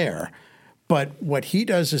down there. But what he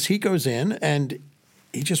does is he goes in and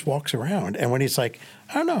he just walks around. And when he's like,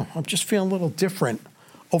 I don't know, I'm just feeling a little different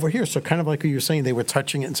over here. So kind of like you were saying, they were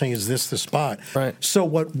touching it and saying, is this the spot? Right. So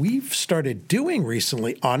what we've started doing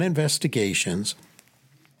recently on investigations,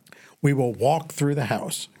 we will walk through the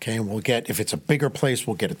house, okay, and we'll get, if it's a bigger place,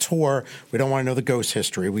 we'll get a tour. We don't want to know the ghost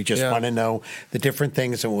history. We just want to know the different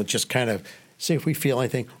things, and we'll just kind of see if we feel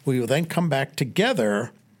anything. We will then come back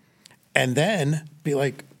together and then be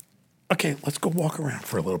like, okay, let's go walk around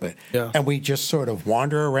for a little bit. Yeah. And we just sort of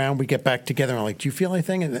wander around. We get back together and we're like, do you feel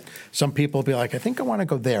anything? And some people will be like, I think I want to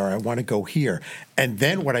go there. I want to go here. And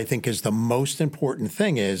then what I think is the most important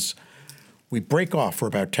thing is we break off for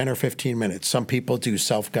about 10 or 15 minutes. Some people do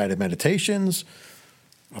self-guided meditations.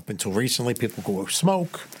 up until recently, people go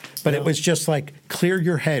smoke. But it was just like, clear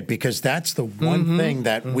your head, because that's the one thing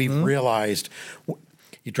that we've realized.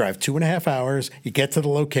 You drive 2.5 hours, you get to the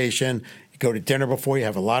location, you go to dinner before, you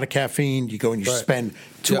have a lot of caffeine, you go and you spend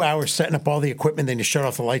 2 hours setting up all the equipment, then you shut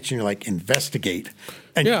off the lights and you're like, investigate.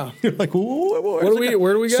 And you're like, where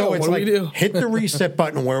do we go? So it's like, hit the reset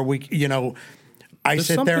button where we, I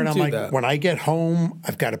sit there and I'm like, when I get home,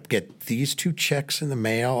 I've got to get these 2 checks in the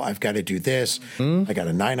mail. I've got to do this. I got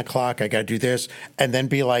a 9 o'clock. I got to do this. And then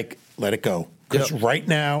be like, let it go. Because right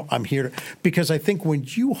now I'm here because I think when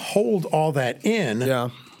you hold all that in,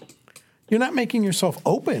 you're not making yourself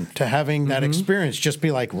open to having that experience. Just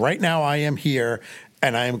be like, right now I am here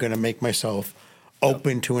and I am going to make myself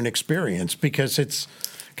open to an experience, because it's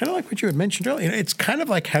kind of like what you had mentioned earlier. It's kind of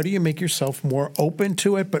like, how do you make yourself more open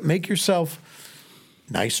to it, but make yourself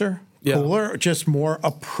nicer, cooler, just more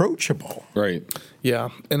approachable. Right. Yeah.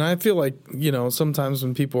 And I feel like, sometimes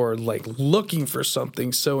when people are like looking for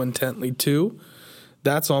something so intently too,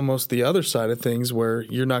 that's almost the other side of things, where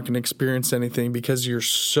you're not going to experience anything because you're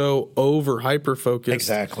so hyper focused.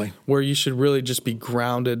 Exactly. Where you should really just be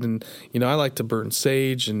grounded. And, I like to burn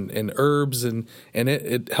sage and herbs, and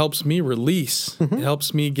it helps me release. It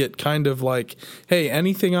helps me get kind of like, hey,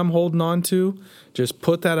 anything I'm holding on to, just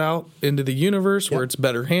put that out into the universe where it's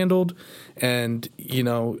better handled, and,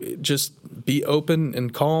 just be open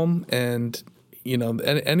and calm. And,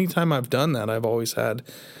 anytime I've done that, I've always had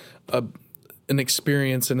an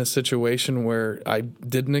experience in a situation where I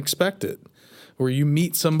didn't expect it, where you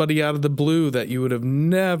meet somebody out of the blue that you would have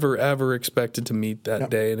never, ever expected to meet that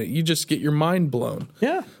day, and you just get your mind blown.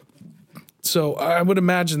 Yeah. So I would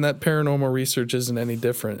imagine that paranormal research isn't any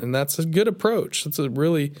different, and that's a good approach.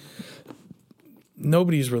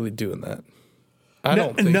 Nobody's really doing that. I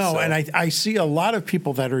don't think so. And I see a lot of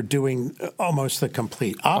people that are doing almost the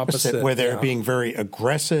complete opposite where they're being very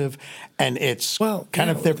aggressive, and it's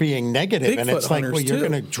they're being negative, Bigfoot, and it's like, well, you're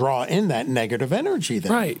going to draw in that negative energy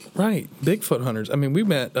then. Right. Bigfoot hunters. I mean, we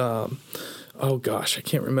met, I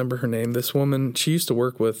can't remember her name. This woman, she used to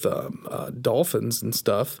work with dolphins and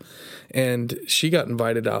stuff, and she got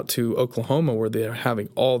invited out to Oklahoma where they're having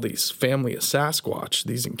all these family of Sasquatch,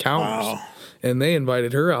 these encounters. Wow. And they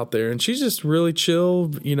invited her out there, and she's just really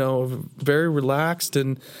chill, very relaxed.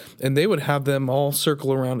 And they would have them all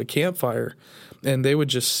circle around a campfire, and they would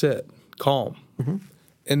just sit calm.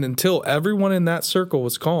 And until everyone in that circle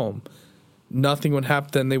was calm, nothing would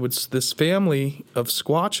happen. Then this family of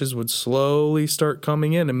Squatches would slowly start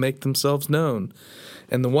coming in and make themselves known.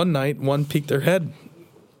 And the one night, one peeked their head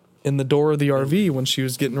in the door of the RV when she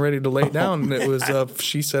was getting ready to lay down, and it was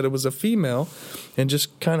she said it was a female, and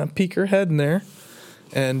just kind of peek her head in there,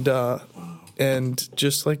 and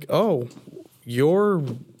just like, oh, you're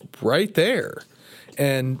right there.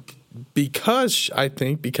 And because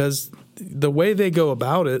the way they go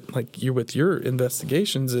about it, like you with your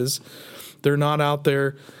investigations, is they're not out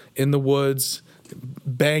there in the woods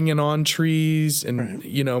banging on trees and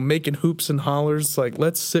making hoops and hollers. Like,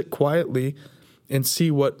 let's sit quietly and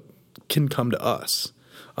see what can come to us.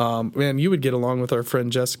 Man, you would get along with our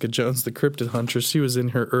friend Jessica Jones, the cryptid huntress. She was in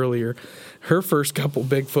here earlier. Her first couple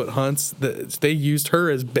Bigfoot hunts, they used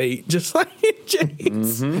her as bait, just like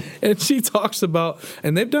James. And she talks about,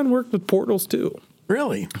 and they've done work with portals too.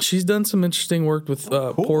 Really? She's done some interesting work with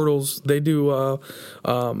portals. They do,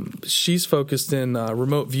 she's focused in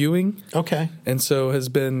remote viewing. Okay. And so has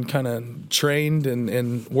been kind of trained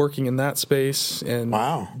and working in that space and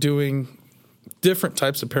doing different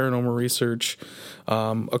types of paranormal research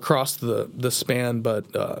across the span,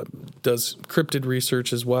 but does cryptid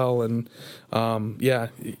research as well. And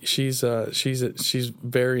she's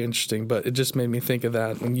very interesting. But it just made me think of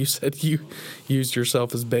that when you said you used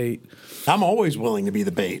yourself as bait. I'm always willing to be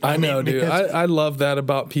the bait. I know, dude. I love that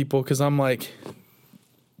about people, because I'm like,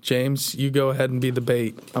 James, you go ahead and be the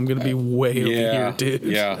bait. I'm going to be way over here, dude.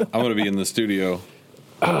 Yeah, I'm going to be in the studio.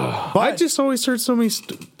 I just always heard so many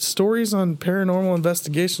stories on paranormal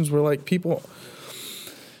investigations where, like, people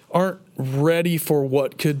aren't ready for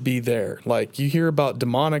what could be there. Like, you hear about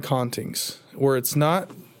demonic hauntings where it's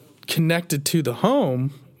not connected to the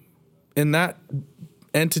home, and that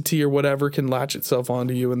entity or whatever can latch itself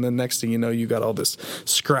onto you, and the next thing you know, you got all this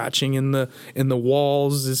scratching in the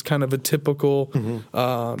walls is kind of a typical.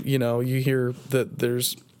 You hear that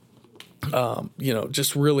there's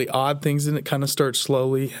just really odd things, and it kind of starts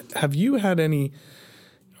slowly. Have you had any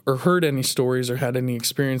or heard any stories or had any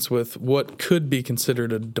experience with what could be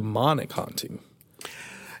considered a demonic haunting?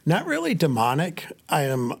 Not really demonic. I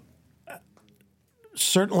am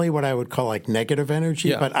certainly what I would call like negative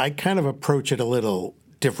energy, but I kind of approach it a little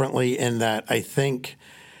differently in that I think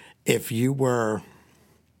if you were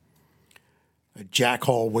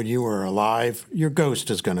jackhole when you were alive, your ghost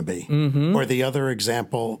is going to be. Mm-hmm. Or the other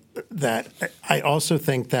example that I also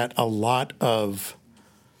think that a lot of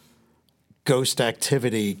ghost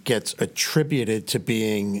activity gets attributed to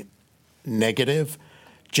being negative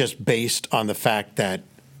just based on the fact that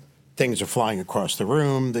things are flying across the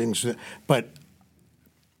room, but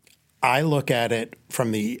I look at it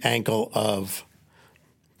from the angle of,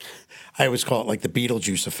 I always call it like the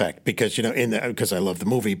Beetlejuice effect because, because I love the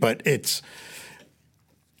movie, but it's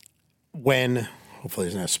when, hopefully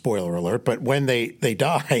it's not a spoiler alert, but when they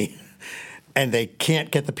die and they can't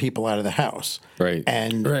get the people out of the house. Right.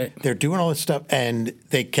 And they're doing all this stuff and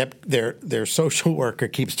they kept, their social worker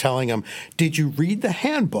keeps telling them, did you read the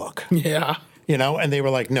handbook? Yeah. And they were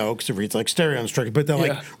like, no, because it reads like stereo instructions. But they're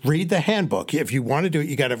like, read the handbook. If you want to do it,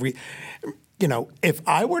 you got to read. If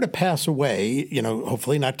I were to pass away,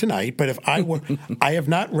 hopefully not tonight, but if I were, I have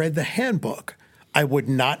not read the handbook, I would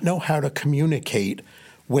not know how to communicate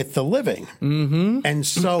with the living. Mm-hmm. And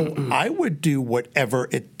so I would do whatever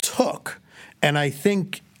it took. And I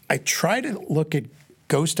think I try to look at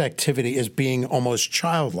ghost activity as being almost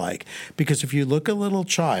childlike, because if you look at a little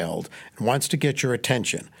child and wants to get your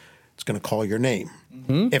attention, it's going to call your name.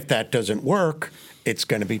 Mm-hmm. If that doesn't work, it's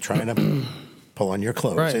going to be trying to pull on your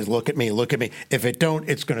clothes. Right. Says, look at me, look at me. If it don't,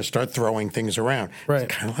 it's going to start throwing things around. Right.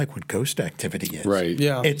 It's kind of like what ghost activity is. Right.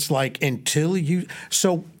 Yeah. It's like until you –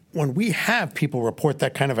 so when we have people report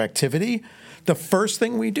that kind of activity, the first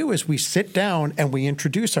thing we do is we sit down and we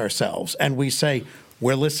introduce ourselves and we say,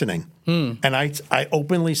 we're listening. And I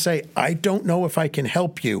openly say, I don't know if I can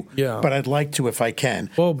help you, but I'd like to if I can.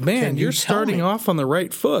 Well, man, you're starting off on the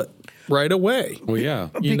right foot right away. Well, yeah.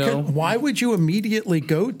 Why would you immediately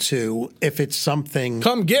go to if it's something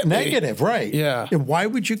come get negative, me. Right? Yeah. And why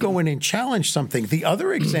would you go in and challenge something? The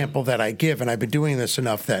other example that I give, and I've been doing this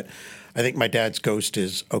enough that I think my dad's ghost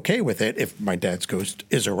is okay with it if my dad's ghost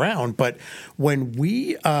is around. But when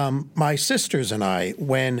we, my sisters and I,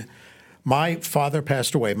 when my father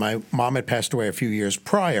passed away, my mom had passed away a few years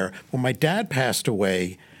prior. When my dad passed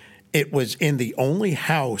away, it was in the only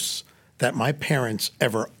house that my parents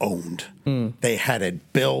ever owned. They had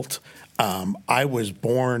it built. I was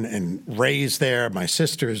born and raised there. My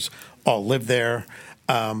sisters all lived there.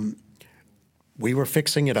 We were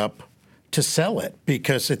fixing it up to sell it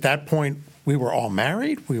because at that point we were all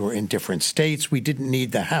married. We were in different states. We didn't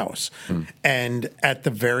need the house. And at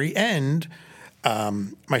the very end,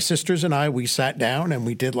 my sisters and I, we sat down and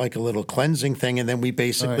we did like a little cleansing thing. And then we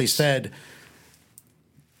basically said,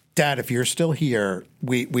 Dad, if you're still here,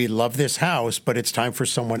 we love this house, but it's time for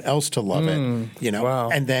someone else to love it, Wow.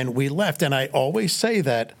 And then we left. And I always say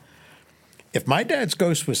that if my dad's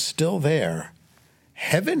ghost was still there,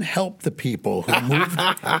 heaven help the people who moved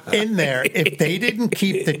in there if they didn't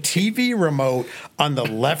keep the TV remote on the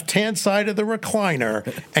left-hand side of the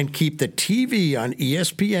recliner and keep the TV on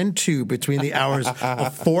ESPN2 between the hours of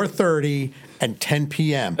 4:30 and 10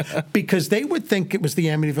 p.m. because they would think it was the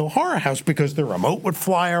Amityville Horror House because the remote would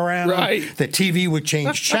fly around, the TV would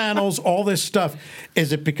change channels, all this stuff.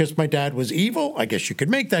 Is it because my dad was evil? I guess you could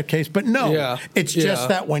make that case, but no. It's just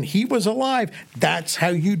that when he was alive, that's how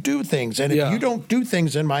you do things. And if you don't do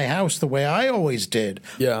things in my house the way I always did,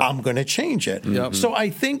 I'm going to change it. So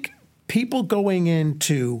I think people going in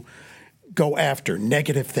to go after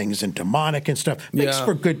negative things and demonic and stuff makes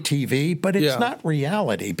for good TV, but it's not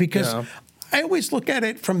reality because I always look at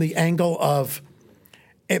it from the angle of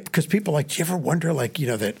it because people like, do you ever wonder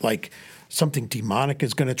that like something demonic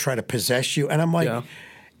is going to try to possess you? And I'm like,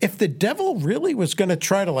 if the devil really was going to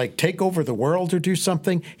try to like take over the world or do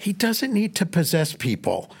something, he doesn't need to possess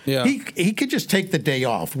people. He could just take the day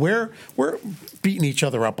off. We're beating each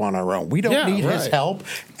other up on our own. We don't need his help.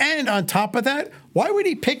 And on top of that, why would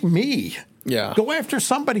he pick me? Go after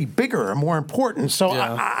somebody bigger or more important. So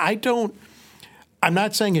I don't. I'm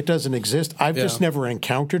not saying it doesn't exist. I've just never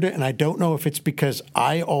encountered it, and I don't know if it's because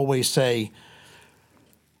I always say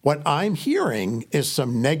what I'm hearing is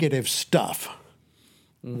some negative stuff.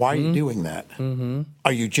 Why are you doing that?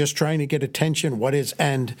 Are you just trying to get attention? What is?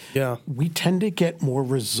 And we tend to get more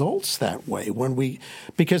results that way when we,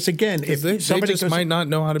 because again, if somebody just might not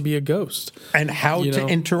know how to be a ghost and how to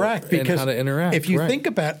interact. Because and how to interact. If you think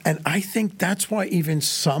about, and I think that's why even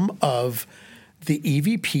some of the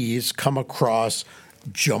EVPs come across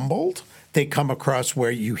jumbled. They come across where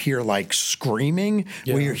you hear like screaming,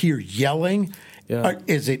 where you hear yelling.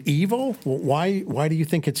 Is it evil? Why do you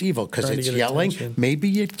think it's evil? Because it's yelling? Attention. Maybe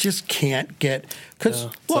you just can't get... Because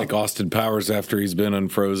it's like Austin Powers after he's been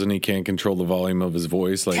unfrozen. He can't control the volume of his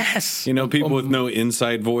voice. Like, yes. People with no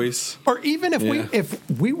inside voice. Or even if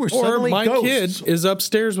we were suddenly my ghosts. kid is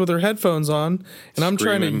upstairs with her headphones on, and I'm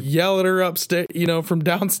trying to yell at her upstairs, from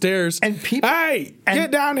downstairs. And people... Hey,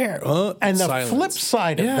 get down here. And the flip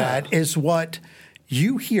side of that is what...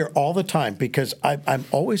 You hear all the time, because I'm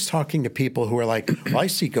always talking to people who are like, well, I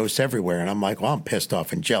see ghosts everywhere. And I'm like, well, I'm pissed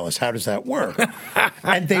off and jealous. How does that work?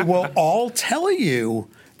 And they will all tell you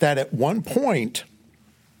that at one point,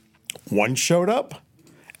 one showed up,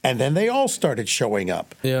 and then they all started showing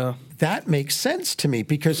up. Yeah. That makes sense to me,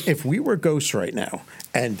 because if we were ghosts right now,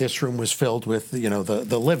 and this room was filled with,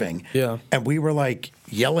 the living, and we were like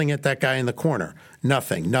yelling at that guy in the corner,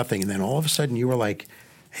 nothing. And then all of a sudden you were like,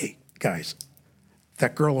 hey, guys,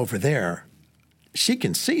 that girl over there, she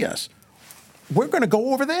can see us. We're going to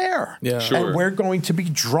go over there. Yeah. Sure. And we're going to be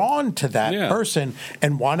drawn to that person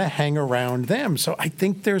and want to hang around them. So I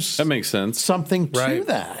think that makes sense. Something to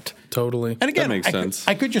that. Totally. And again, that makes sense.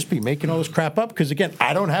 I could just be making all this crap up because, again,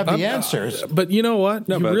 I don't have the answers. But you know what?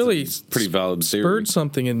 No, you really pretty valid theory. Spurred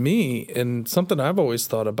something in me, and something I've always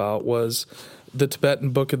thought about was the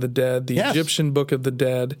Tibetan Book of the Dead, the Egyptian Book of the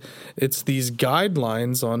Dead. It's these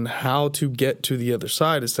guidelines on how to get to the other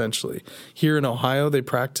side, essentially. Here in Ohio, they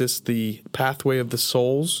practice the pathway of the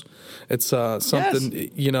souls. It's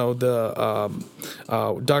something,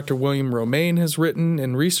 Dr. William Romaine has written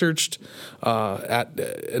and researched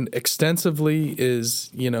extensively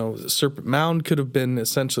Serpent Mound could have been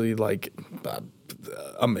essentially like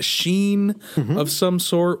a machine of some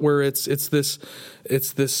sort, where it's this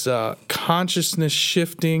consciousness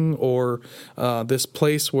shifting, or this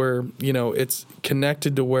place where it's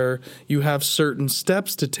connected to where you have certain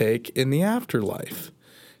steps to take in the afterlife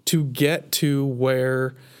to get to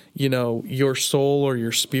where your soul or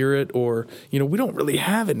your spirit, or we don't really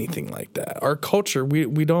have anything like that. Our culture,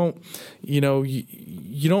 we don't, you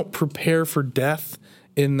don't prepare for death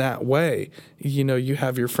in that way. You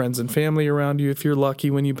have your friends and family around you if you're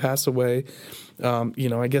lucky when you pass away.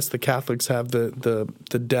 I guess the Catholics have the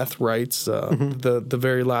death rites, the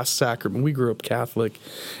very last sacrament. We grew up Catholic,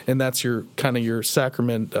 and that's your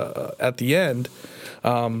sacrament at the end.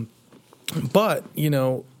 But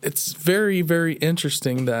it's very, very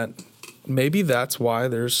interesting that maybe that's why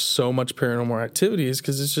there's so much paranormal activity, is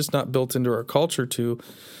because it's just not built into our culture to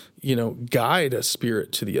guide a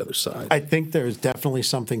spirit to the other side. I think there's definitely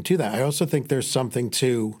something to that. I also think there's something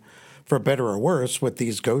to, for better or worse, what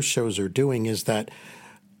these ghost shows are doing is that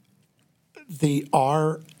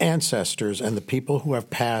our ancestors and the people who have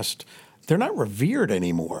passed, they're not revered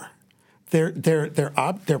anymore. They're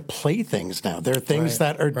playthings now. They're things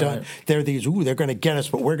that are done. They're these, they're going to get us,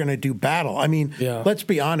 but we're going to do battle. I mean, let's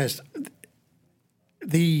be honest.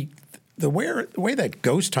 The way that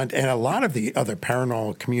ghost hunt and a lot of the other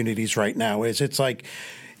paranormal communities right now is, it's like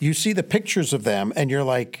you see the pictures of them and you're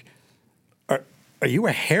like, are you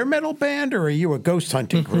a hair metal band or are you a ghost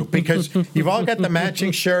hunting group? Because you've all got the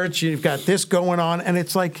matching shirts, you've got this going on, and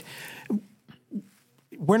it's like,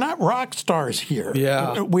 we're not rock stars here.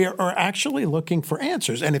 Yeah. We are actually looking for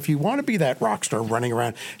answers. And if you want to be that rock star running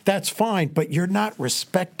around, that's fine, but you're not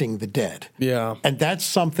respecting the dead. Yeah. And that's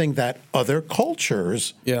something that other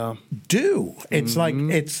cultures do. It's like,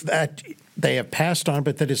 it's that they have passed on,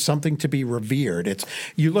 but that is something to be revered.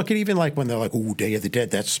 You look at even like when they're like, ooh, Day of the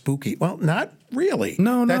Dead, that's spooky. Well, not really.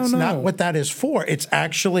 That's not what that is for. It's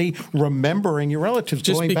actually remembering your relatives.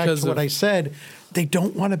 Just going back to what I said, they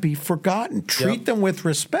don't want to be forgotten. Treat them with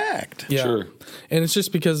respect. Yeah. Sure. And it's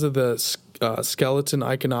just because of the skeleton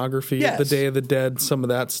iconography of the Day of the Dead, some of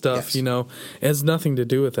that stuff, it has nothing to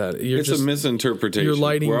do with that. It's a misinterpretation. You're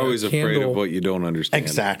lighting We're always afraid of what you don't understand.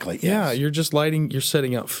 Exactly. Yes. Yeah, you're just you're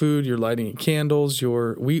setting out food, you're lighting candles,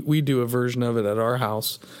 we do a version of it at our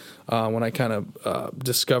house. When I kind of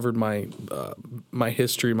discovered my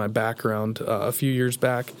history, my background a few years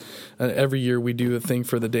back. Every year we do a thing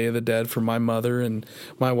for the Day of the Dead for my mother and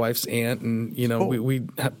my wife's aunt, and we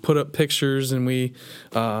put up pictures and we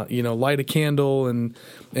light a candle, and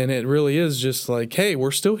it really is just like, hey, we're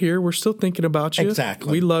still here, we're still thinking about you,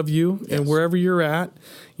 we love you, and wherever you're at,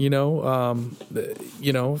 I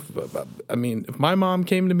mean, if my mom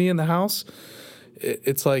came to me in the house,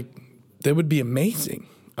 it's like that would be amazing.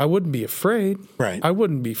 I wouldn't be afraid. Right. I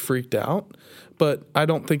wouldn't be freaked out. But I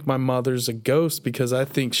don't think my mother's a ghost, because I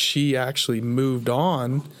think she actually moved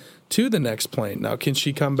on to the next plane. Now, can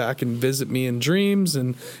she come back and visit me in dreams?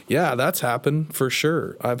 And yeah, that's happened for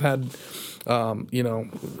sure. I've had,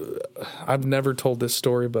 I've never told this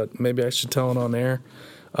story, but maybe I should tell it on air.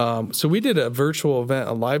 So we did a virtual event,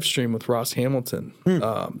 a live stream with Ross Hamilton,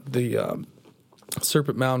 the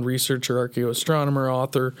Serpent Mound researcher, archaeoastronomer,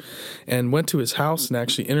 author, and went to his house and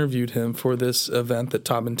actually interviewed him for this event that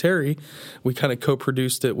Tom and Terry, we kind of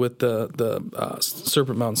co-produced it with the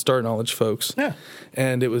Serpent Mound Star Knowledge folks. Yeah.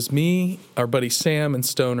 And it was me, our buddy Sam, and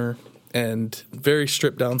Stoner, and very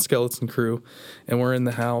stripped down skeleton crew. And we're in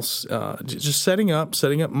the house just setting up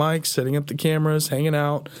mics, setting up the cameras, hanging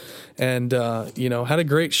out, and, had a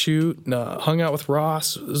great shoot, hung out with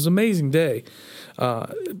Ross. It was an amazing day.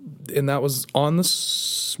 And that was on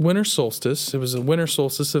the winter solstice. It was a winter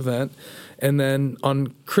solstice event. And then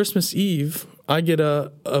on Christmas Eve, I get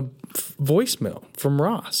a voicemail from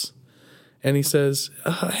Ross. And he says,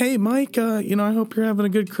 hey, Mike, I hope you're having a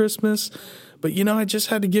good Christmas. But, I just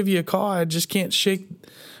had to give you a call. I just can't shake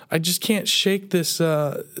this,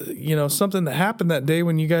 something that happened that day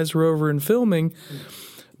when you guys were over and filming.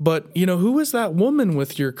 But, who was that woman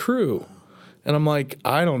with your crew? And I'm like,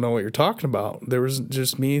 I don't know what you're talking about. There was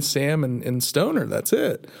just me, Sam, and Stoner. That's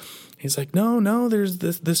it. He's like, no, there's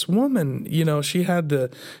this woman, she had a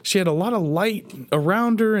lot of light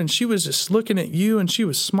around her, and she was just looking at you, and she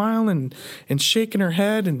was smiling and shaking her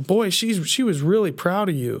head, and boy, she was really proud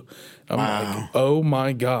of you. I'm like, oh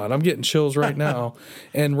my God, I'm getting chills right now.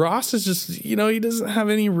 And Ross is just, he doesn't have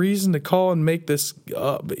any reason to call and make this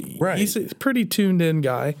up. Right. He's a pretty tuned in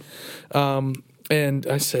guy. And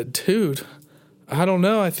I said, dude, I don't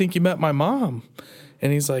know. I think you met my mom.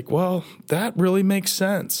 And he's like, well, that really makes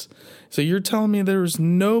sense. So you're telling me there was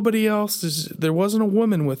nobody else? There wasn't a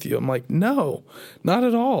woman with you? I'm like, no, not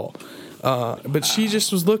at all. But she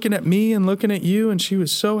just was looking at me and looking at you, and she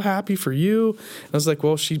was so happy for you. And I was like,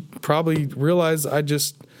 well, she probably realized I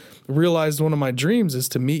just realized one of my dreams is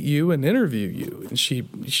to meet you and interview you. And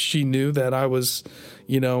she knew that I was,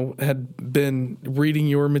 had been reading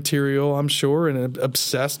your material, I'm sure, and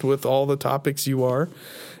obsessed with all the topics you are.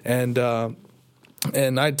 And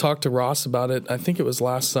I talked to Ross about it. I think it was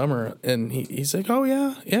last summer, and he's like, "Oh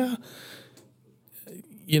yeah,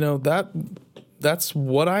 that's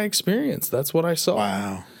what I experienced. That's what I saw."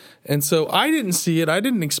 Wow. And so I didn't see it. I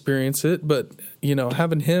didn't experience it, but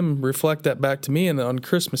having him reflect that back to me, and on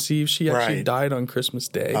Christmas Eve, she actually died on Christmas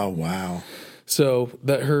Day. Oh wow. So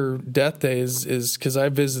that her death day is because I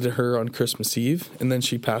visited her on Christmas Eve, and then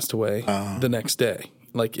she passed away the next day.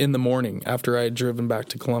 Like in the morning after I had driven back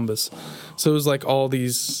to Columbus. So it was like all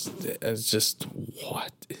these, it's just,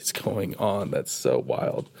 what is going on? That's so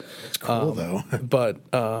wild. It's cool though. But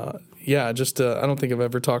I don't think I've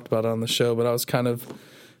ever talked about it on the show, but I was kind of,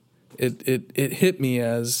 it hit me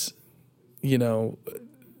as,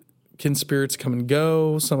 can spirits come and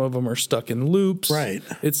go? Some of them are stuck in loops. Right.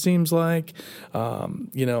 It seems like,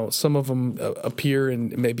 some of them appear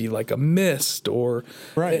in maybe like a mist or.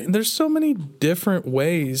 Right. And there's so many different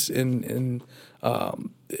ways, and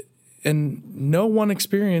no one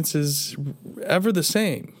experience is ever the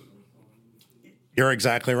same. You're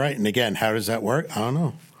exactly right. And again, how does that work? I don't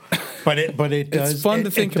know. But it does. It's fun to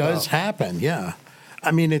think about. It does happen. Yeah. I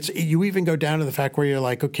mean, you even go down to the fact where you're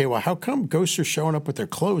like, okay, well, how come ghosts are showing up with their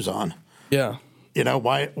clothes on? Yeah.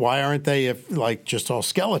 Why aren't they just all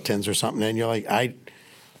skeletons or something? And you're like,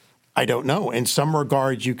 I don't know. In some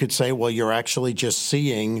regards, you could say, well, you're actually just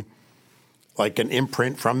seeing like an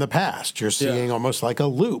imprint from the past. You're seeing almost like a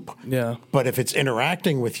loop. Yeah. But if it's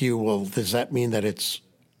interacting with you, well, does that mean that it's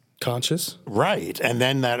conscious? Right. And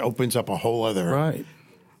then that opens up a whole other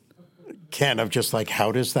can of just like,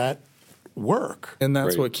 how does that work? And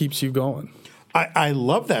that's what keeps you going. I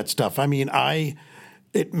love that stuff. I mean,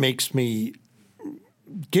 it makes me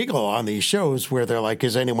giggle on these shows where they're like,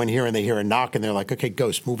 is anyone here? And they hear a knock and they're like, okay,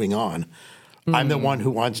 ghost, moving on. I'm the one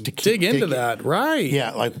who wants to keep dig into that. Right.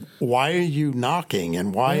 Yeah. Like, why are you knocking?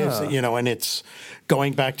 And why is it, and it's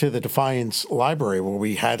going back to the Defiance Library where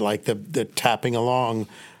we had like the tapping along.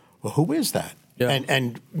 Well, who is that? Yeah.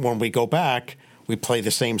 And when we go back, we play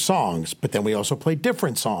the same songs, but then we also play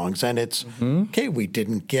different songs. And it's, okay, we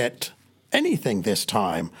didn't get anything this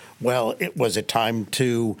time. Well, was it time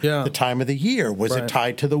to the time of the year? Was it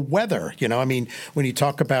tied to the weather? I mean, when you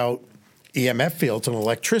talk about EMF fields and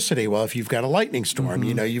electricity, well, if you've got a lightning storm,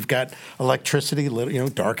 you've got electricity,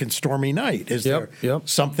 dark and stormy night. Is there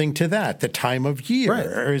something to that? The time of year? Right.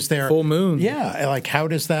 Or is there full moon? Yeah. Like, how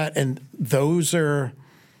does that? And those are,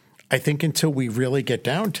 I think, until we really get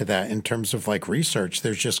down to that in terms of like research,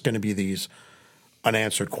 there's just going to be these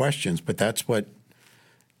unanswered questions. But that's what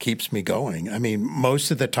keeps me going. I mean,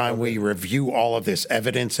 most of the time we review all of this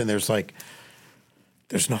evidence and there's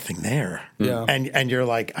nothing there. Yeah. And you're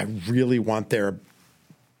like, I really want there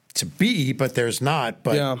to be, but there's not.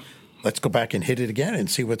 But let's go back and hit it again and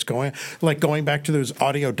see what's going on. Like going back to those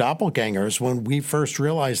audio doppelgangers, when we first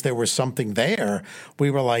realized there was something there,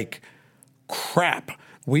 we were like, crap,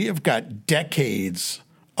 we have got decades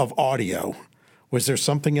of audio. Was there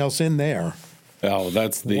something else in there? Oh,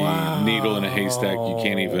 that's the needle in a haystack you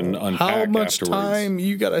can't even unpack. How much afterwards. Time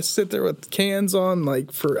you got to sit there with cans on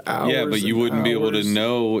like for hours? Yeah, but you wouldn't be able to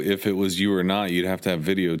know if it was you or not. You'd have to have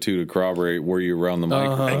video too to corroborate where you were on the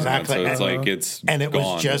microphone. Exactly. So it's like it's and it gone.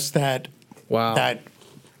 was just that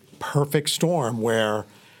perfect storm where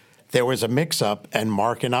there was a mix-up, and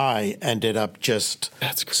Mark and I ended up just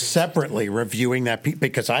separately reviewing that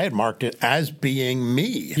because I had marked it as being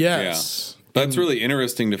me. Yes. Yeah. That's really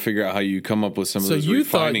interesting to figure out how you come up with some of those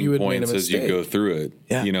refining points as you go through it.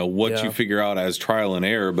 Yeah. You know, what you figure out as trial and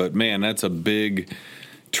error. But, man, that's a big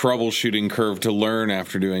troubleshooting curve to learn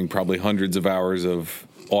after doing probably hundreds of hours of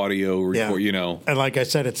audio record, you know. And like I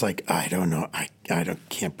said, it's like, I don't know. I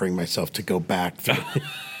can't bring myself to go back through.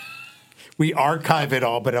 We archive it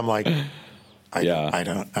all, but I'm like, I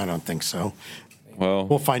don't think so. Well,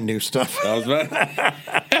 we'll find new stuff. That was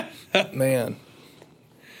bad. Man.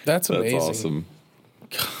 That's amazing. That's awesome.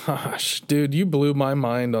 Gosh, dude, you blew my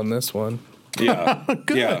mind on this one. Yeah.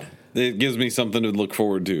 Good. Yeah. It gives me something to look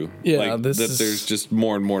forward to. Yeah, like, there's just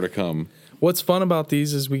more and more to come. What's fun about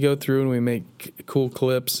these is we go through and we make cool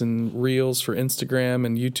clips and reels for Instagram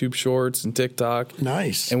and YouTube Shorts and TikTok.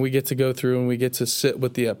 Nice. And we get to go through and we get to sit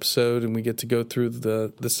with the episode and we get to go through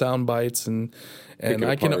the sound bites and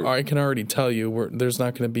I can already tell you there's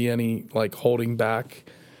not going to be any like holding back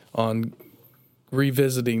on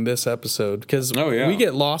revisiting this episode because we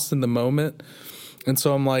get lost in the moment. And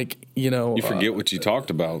so I'm like, you forget what you talked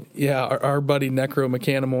about. Yeah, our buddy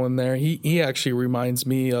Necromechanimal in there, he actually reminds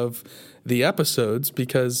me of the episodes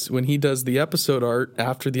because when he does the episode art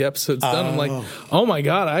after the episode's done, I'm like, oh my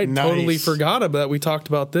God, I totally forgot about that. We talked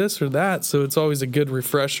about this or that. So it's always a good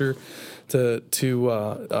refresher to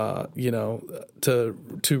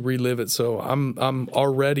relive it. So I'm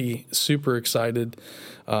already super excited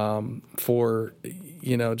for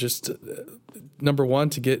just number one,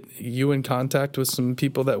 to get you in contact with some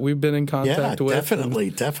people that we've been in contact with.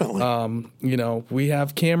 Definitely. We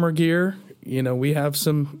have camera gear. We have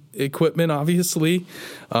some equipment, obviously.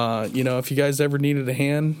 If you guys ever needed a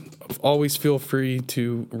hand, always feel free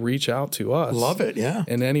to reach out to us. Love it, yeah.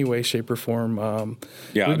 In any way, shape, or form. I'd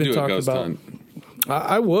do a ghost hunt.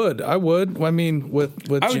 I would. I mean, with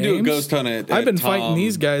I would James, do a ghost hunt at I've been Tom fighting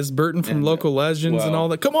these guys, Burton from Local Legends and all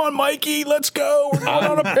that. Come on, Mikey, let's go. We're going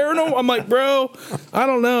on a paranormal. I'm like, bro, I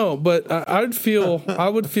don't know, but I would feel.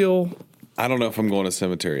 I don't know if I'm going to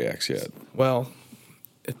Cemetery X yet. Well,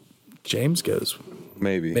 James goes.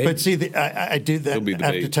 Maybe. But see, I do that. I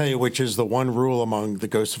have to tell you, which is the one rule among the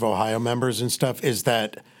Ghosts of Ohio members and stuff, is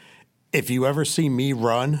that if you ever see me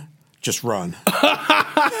run, just run.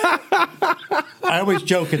 I always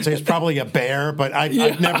joke and say it's probably a bear, but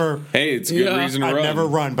I've never. Hey, it's a good reason to run. I've never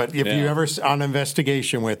run, but if you ever on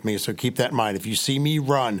investigation with me, so keep that in mind. If you see me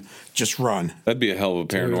run, just run. That'd be a hell of a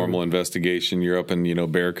paranormal investigation. You're up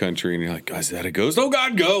in bear country, and you're like, is that a ghost? Oh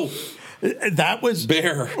God, go! That was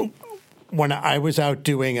bear. When I was out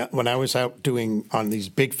doing on these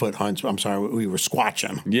Bigfoot hunts. I'm sorry, we were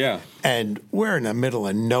squatching. Yeah, and we're in the middle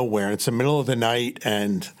of nowhere. It's the middle of the night,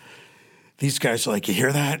 and these guys are like, you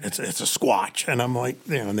hear that? It's a squatch. And I'm like,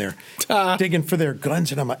 and they're digging for their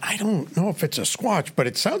guns. And I'm like, I don't know if it's a squatch, but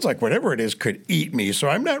it sounds like whatever it is could eat me. So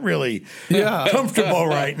I'm not really comfortable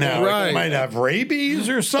right now. Right. I might have rabies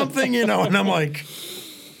or something, And I'm like,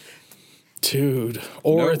 dude.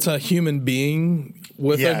 Or it's a human being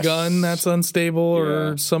with a gun that's unstable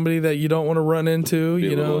or somebody that you don't want to run into.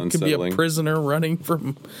 It could be a prisoner running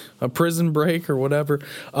from a prison break or whatever.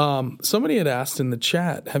 Somebody had asked in the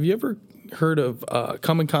chat, have you ever heard of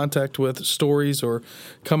come in contact with stories or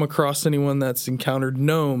come across anyone that's encountered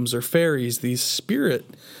gnomes or fairies, these spirit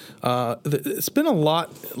it's been a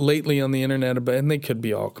lot lately on the internet, and they could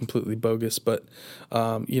be all completely bogus, but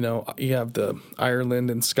you have the Ireland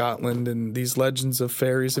and Scotland and these legends of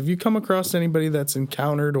fairies. Have you come across anybody that's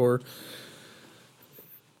encountered or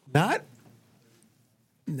not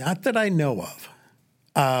that I know of.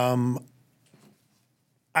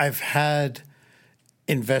 I've had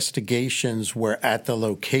investigations where at the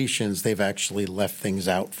locations they've actually left things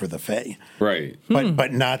out for the fae. Right.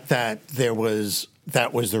 But not that that was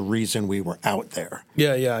the reason we were out there.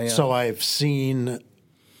 Yeah. So I've seen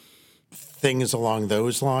things along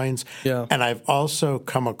those lines. Yeah. And I've also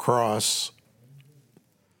come across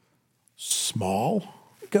small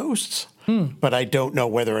ghosts, but I don't know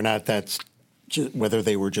whether or not that's whether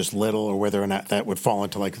they were just little or whether or not that would fall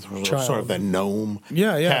into like sort of the gnome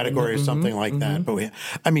category or something like that. But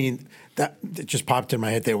that it just popped in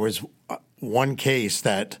my head. There was one case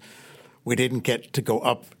that we didn't get to go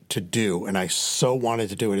up to do, and I so wanted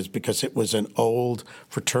to do it, is because it was an old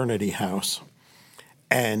fraternity house,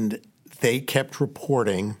 and they kept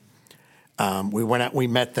reporting. We went out, we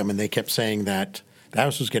met them, and they kept saying that the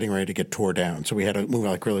house was getting ready to get tore down. So we had to move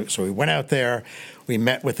like really. So we went out there, we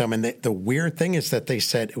met with them, and the weird thing is that they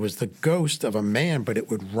said it was the ghost of a man, but it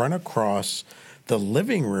would run across the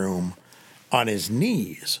living room on his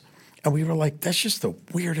knees. And we were like, that's just the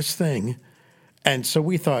weirdest thing. And so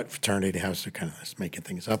we thought fraternity house are kind of just making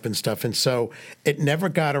things up and stuff. And so it never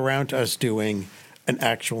got around to us doing an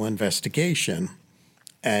actual investigation.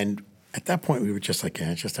 And at that point, we were just like,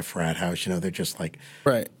 it's just a frat house. They're just like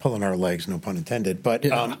pulling our legs, no pun intended. But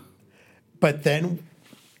but then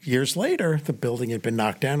years later, the building had been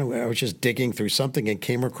knocked down. And I was just digging through something and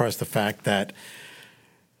came across the fact that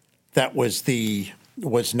that was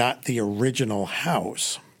not the original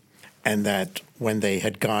house. And that when they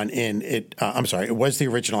had gone in, it was the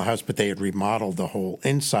original house, but they had remodeled the whole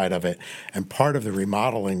inside of it. And part of the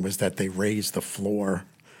remodeling was that they raised the floor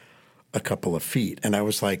a couple of feet. And I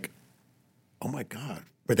was like, oh, my God.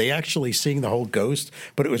 Were they actually seeing the whole ghost,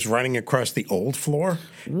 but it was running across the old floor?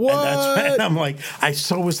 What? And I'm like, I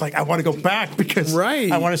want to go back because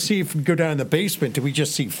I want to see if we go down in the basement. Do we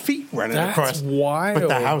just see feet running across? That's wild. But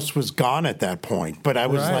the house was gone at that point. But I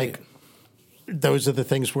was like, those are the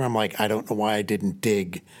things where I'm like, I don't know why I didn't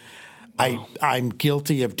dig. I'm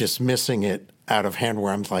guilty of dismissing it out of hand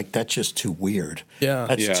where I'm like, that's just too weird. Yeah.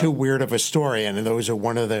 That's too weird of a story. And those are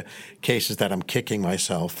one of the cases that I'm kicking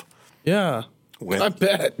myself. Yeah. I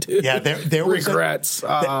bet, dude. Yeah, there was regrets.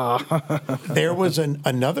 There was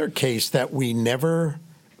another case that we never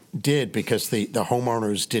did because the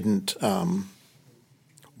homeowners didn't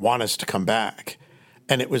want us to come back.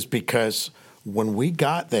 And it was because when we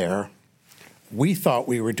got there, we thought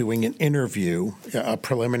we were doing an interview, a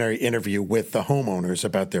preliminary interview with the homeowners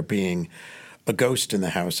about there being a ghost in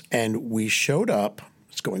the house. And we showed up,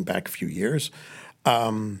 it's going back a few years,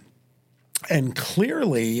 and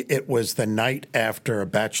clearly it was the night after a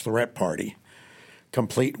bachelorette party,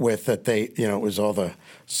 complete with that it was all the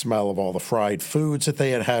smell of all the fried foods that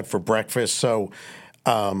they had had for breakfast. So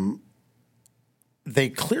they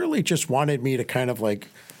clearly just wanted me to kind of like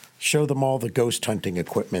show them all the ghost hunting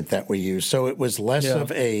equipment that we use. So it was less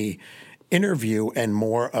of a interview and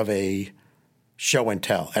more of a show and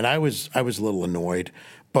tell. And I was a little annoyed.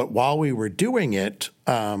 But while we were doing it,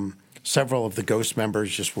 several of the ghost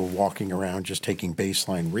members just were walking around just taking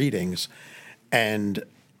baseline readings. And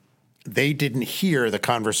they didn't hear the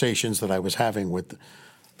conversations that I was having with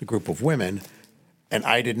the group of women. And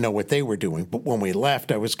I didn't know what they were doing. But when we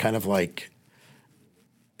left, I was kind of like,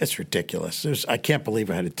 it's ridiculous. I can't believe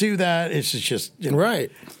I had to do that. It's just right.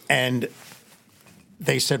 And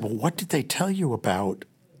they said, well, what did they tell you about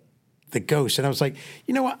the ghost? And I was like,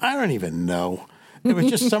 you know what? I don't even know. It was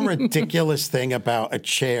just some ridiculous thing about a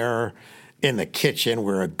chair in the kitchen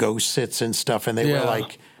where a ghost sits and stuff. And they were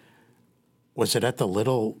like, was it at the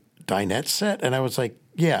little dinette set? And I was like,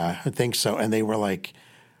 yeah, I think so. And they were like,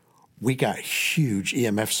 we got huge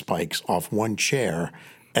EMF spikes off one chair.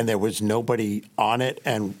 And there was nobody on it,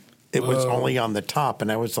 and it was only on the top. And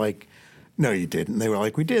I was like, no, you didn't. And they were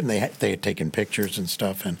like, we did. And they had taken pictures and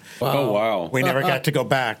stuff. And we never got to go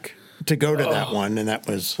back to go to that one. And that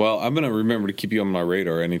was... Well, I'm going to remember to keep you on my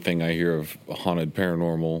radar. Anything I hear of haunted,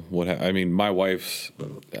 paranormal, my wife's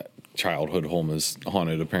childhood home is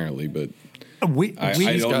haunted, apparently, but... I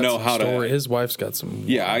don't know how to. His wife's got some.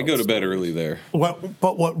 Yeah, I go to bed early there. But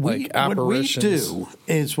what we do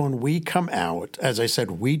is when we come out, as I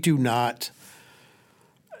said, we do not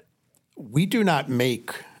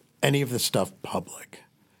make any of the stuff public.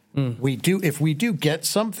 We do if we do get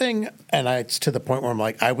something, and it's to the point where I'm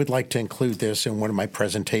like, I would like to include this in one of my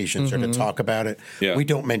presentations or to talk about it. Yeah. We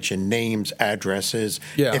don't mention names, addresses.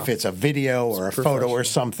 Yeah. If it's a video or a photo or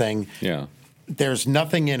something. Yeah. There's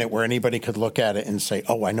nothing in it where anybody could look at it and say,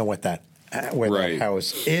 oh, I know what that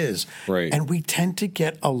house is. Right. And we tend to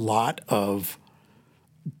get a lot of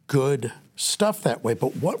good stuff that way.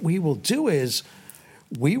 But what we will do is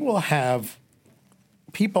we will have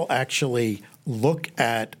people actually look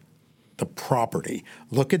at the property,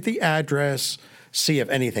 look at the address, see if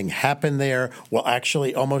anything happened there. We'll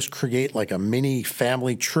actually almost create like a mini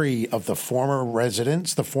family tree of the former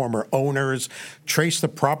residents, the former owners, trace the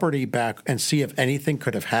property back and see if anything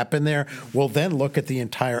could have happened there. We'll then look at the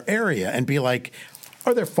entire area and be like,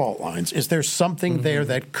 are there fault lines? Is there something there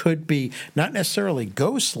that could be not necessarily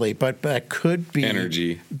ghostly, but that could be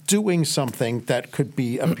energy doing something that could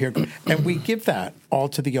be appearing? And we give that all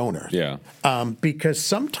to the owner. Yeah. Because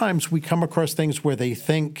sometimes we come across things where they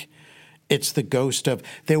think it's the ghost of.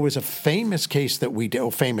 There was a famous case that we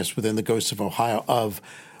did, famous within the Ghosts of Ohio,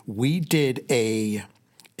 we did a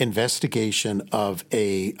investigation of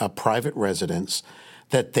a private residence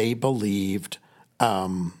that they believed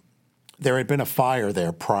there had been a fire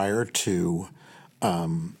there prior to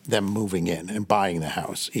them moving in and buying the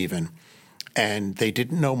house even. And they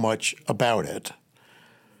didn't know much about it.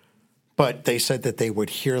 But they said that they would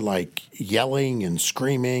hear like yelling and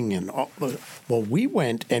screaming. And well, we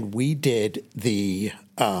went and we did the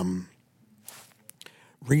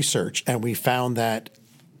research, and we found that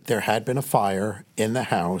there had been a fire in the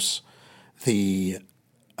house. It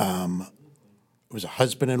was a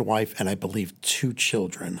husband and wife, and I believe 2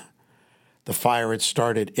 children. The fire had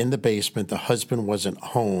started in the basement. The husband wasn't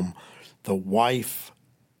home. The wife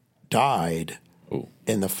died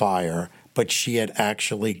in the fire, but she had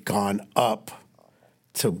actually gone up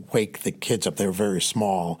to wake the kids up. They were very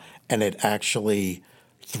small, and had actually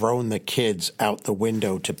thrown the kids out the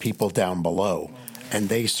window to people down below. And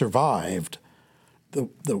they survived.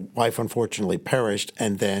 The wife unfortunately perished,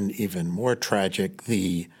 and then even more tragic,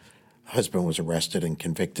 the husband was arrested and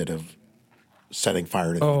convicted of setting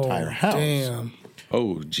fire to the entire house. Damn.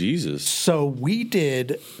 Oh, Jesus. So we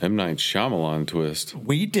did M. Night Shyamalan twist.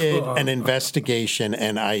 We did an investigation,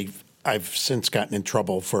 and I've since gotten in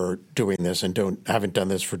trouble for doing this and haven't done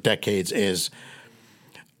this for decades, is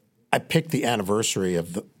I picked the anniversary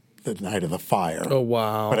of the night of the fire. Oh,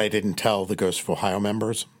 wow. But I didn't tell the Ghosts of Ohio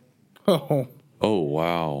members. Oh. Oh,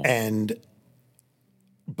 wow.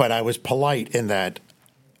 But I was polite in that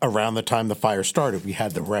around the time the fire started, we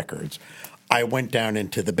had the records. I went down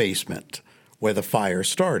into the basement where the fire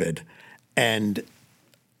started, and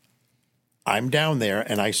I'm down there,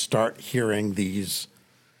 and I start hearing these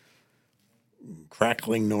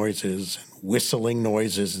crackling noises, whistling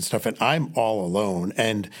noises and stuff, and I'm all alone.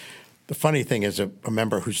 And the funny thing is, a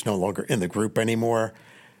member who's no longer in the group anymore,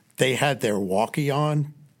 they had their walkie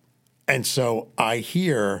on, and so I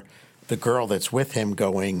hear the girl that's with him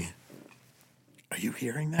going, "Are you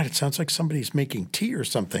hearing that? It sounds like somebody's making tea or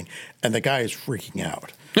something." And the guy is freaking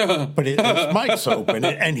out. But his mic's open,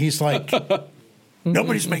 and he's like,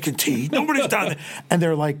 "Nobody's making tea. Nobody's down there." And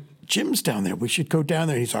they're like, "Jim's down there. We should go down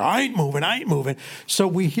there." And he's like, I ain't moving. So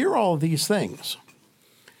we hear all of these things.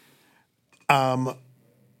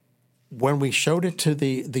 When we showed it to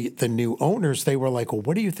the new owners, they were like, "Well,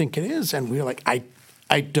 what do you think it is?" And we were like,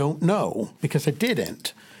 I don't know, because I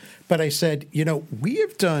didn't. But I said, we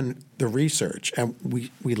have done the research, and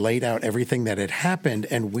we laid out everything that had happened,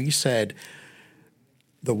 and we said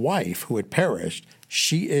the wife who had perished,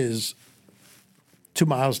 she is 2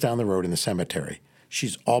 miles down the road in the cemetery.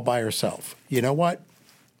 She's all by herself. You know what?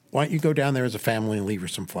 Why don't you go down there as a family and leave her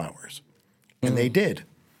some flowers? And they did.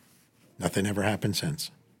 Nothing ever happened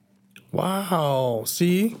since. Wow.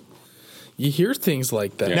 See? You hear things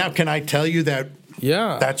like that. Now, can I tell you that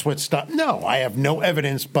that's what stopped? No, I have no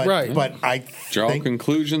evidence, but I draw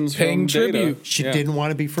conclusions from data. She didn't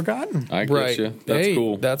want to be forgotten. I get you. That's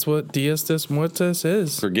cool. That's what Dies des Muertos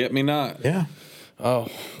is. Forget me not. Yeah. Oh,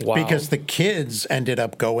 wow. Because the kids ended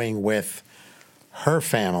up going with her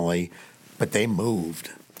family, but they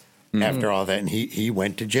moved after all that, and he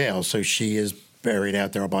went to jail. So she is buried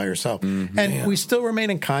out there all by herself. And we still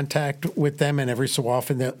remain in contact with them, and every so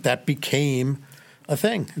often that became a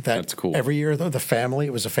thing. That's cool. Every year, though,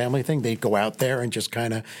 it was a family thing. They'd go out there and just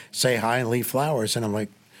kind of say hi and leave flowers. And I'm like,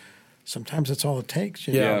 sometimes that's all it takes.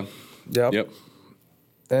 You know? Yep.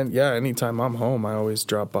 And anytime I'm home, I always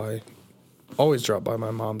drop by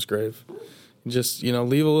my mom's grave. Just,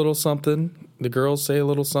 leave a little something. The girls say a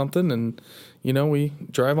little something, and, we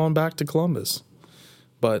drive on back to Columbus.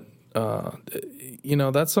 But,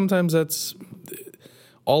 that's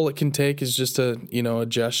all it can take is just a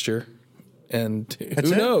gesture. And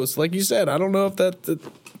who knows? Like you said, I don't know if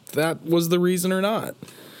that was the reason or not.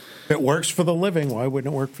 If it works for the living, why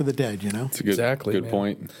wouldn't it work for the dead, It's a good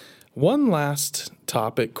point. One last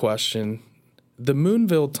topic question. The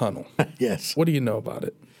Moonville Tunnel. Yes. What do you know about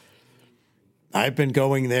it? I've been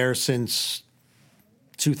going there since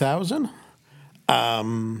 2000. I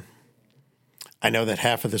know that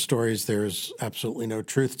half of the stories there's absolutely no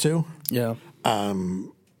truth to. Yeah.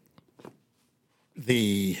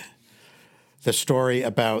 The story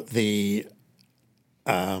about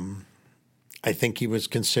I think he was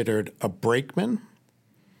considered a brakeman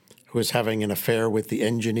who was having an affair with the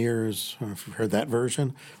engineer's, I don't know if you've heard that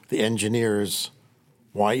version, the engineer's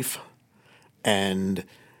wife. and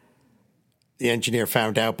the engineer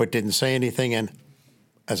found out but didn't say anything. And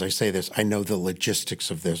as I say this, I know the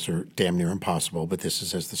logistics of this are damn near impossible, but this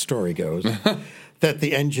is as the story goes, that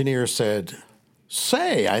the engineer said,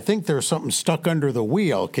 "Say, I think there's something stuck under the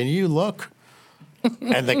wheel. Can you look?"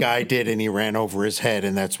 And the guy did, and he ran over his head,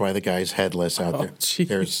 and that's why the guy's headless out there. Geez,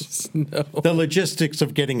 There's the logistics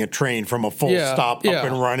of getting a train from a full stop up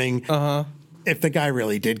and running. If the guy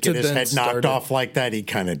really did get his head knocked off like that, he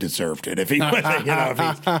kind of deserved it. If he,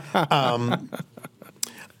 I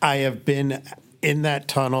have been in that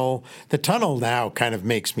tunnel. The tunnel now kind of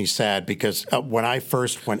makes me sad because when I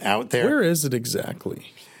first went out there, where is it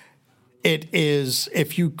exactly? It is,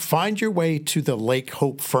 if you find your way to the Lake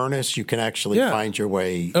Hope furnace, you can actually find your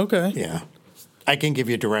way. Okay. Yeah. I can give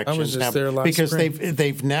you directions I was just now there last because spring.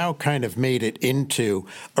 they've now kind of made it into,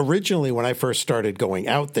 originally when I first started going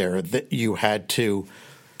out there, that you had to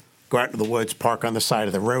go out into the woods, park on the side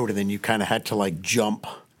of the road, and then you kind of had to like jump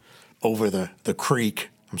over the creek.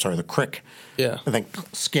 The crick. Yeah. And then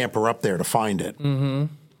scamper up there to find it. Mm-hmm.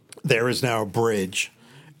 There is now a bridge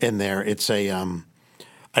in there. It's a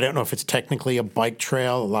I don't know if it's technically a bike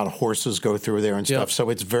trail. A lot of horses go through there and stuff, so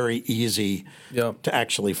it's very easy to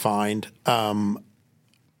actually find.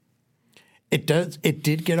 It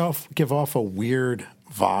did give off a weird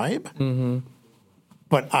vibe,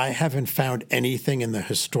 but I haven't found anything in the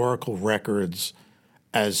historical records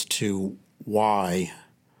as to why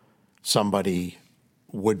somebody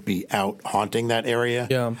would be out haunting that area.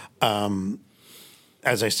 Yeah.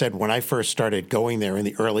 As I said, when I first started going there in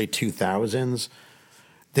the early 2000s,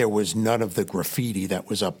 there was none of the graffiti that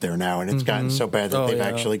was up there now, and it's gotten so bad that they've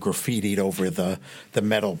actually graffitied over the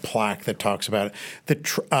metal plaque that talks about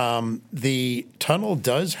it. The tunnel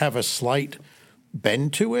does have a slight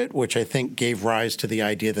bend to it, which I think gave rise to the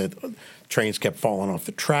idea that trains kept falling off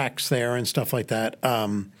the tracks there and stuff like that.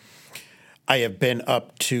 I have been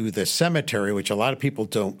up to the cemetery, which a lot of people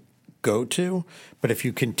don't go to, but if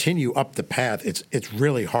you continue up the path, it's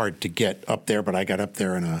really hard to get up there, but I got up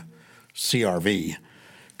there in a CRV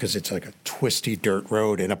because it's like a twisty dirt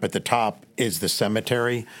road, and up at the top is the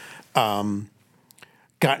cemetery. Gotten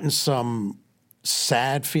some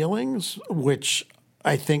sad feelings, which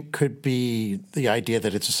I think could be the idea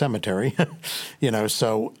that it's a cemetery,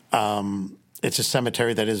 so it's a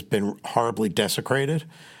cemetery that has been horribly desecrated,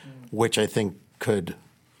 which I think could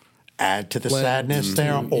add to the sadness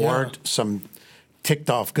there, or some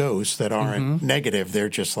ticked off ghosts that aren't negative. They're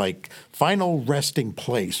just like final resting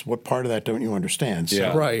place. What part of that don't you understand? So,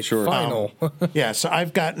 yeah, right. Sure. Final. So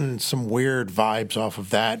I've gotten some weird vibes off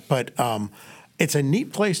of that, but it's a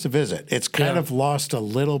neat place to visit. It's kind of lost a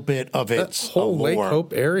little bit of its whole allure. Lake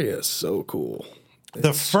Hope area is so cool.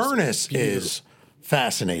 The furnace is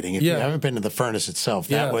fascinating. If you haven't been to the furnace itself,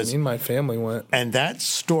 that was... me and my family went. And that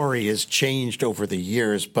story has changed over the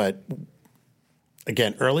years, but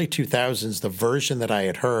again, early 2000s, the version that I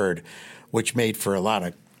had heard, which made for a lot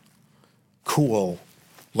of cool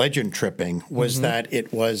legend tripping, was that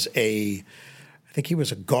it was I think he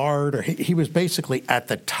was a guard, or he was basically at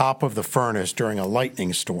the top of the furnace during a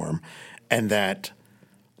lightning storm, and that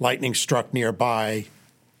lightning struck nearby.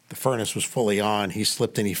 The furnace was fully on. He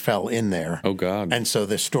slipped and he fell in there. Oh, God. And so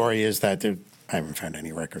the story is that I haven't found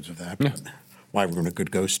any records of that. But why ruin a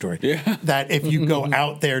good ghost story? Yeah. That if you go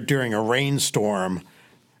out there during a rainstorm,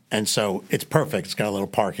 and so it's perfect. It's got a little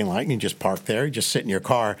parking lot. You can just park there. You just sit in your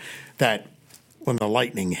car. That when the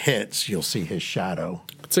lightning hits, you'll see his shadow.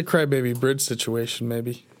 It's a Crybaby Bridge situation,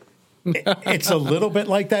 maybe. It's a little bit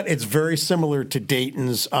like that. It's very similar to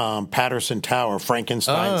Dayton's Patterson Tower,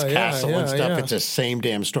 Frankenstein's castle and stuff. It's the same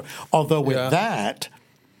damn story. Although with that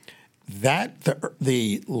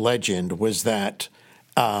the legend was that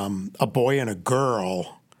a boy and a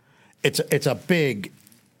girl. It's a big.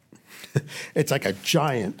 It's like a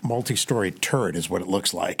giant multi-story turret is what it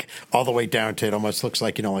looks like. All the way down to it almost looks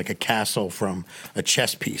like like a castle from a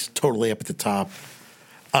chess piece, totally up at the top.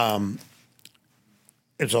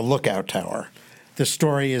 It's a lookout tower. The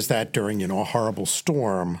story is that during, a horrible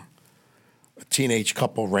storm, a teenage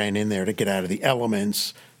couple ran in there to get out of the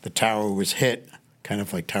elements. The tower was hit, kind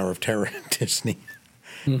of like Tower of Terror in Disney,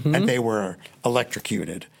 and they were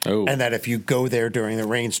electrocuted. Oh. And that if you go there during the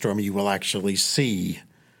rainstorm, you will actually see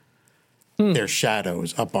their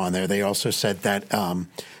shadows up on there. They also said that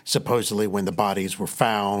supposedly when the bodies were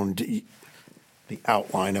found, the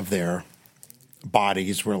outline of their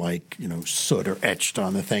bodies were like, soot or etched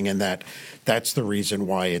on the thing, and that's the reason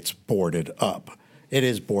why it's boarded up. It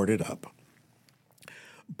is boarded up.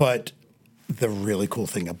 But the really cool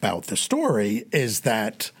thing about the story is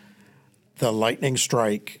that the lightning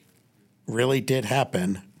strike really did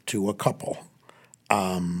happen to a couple.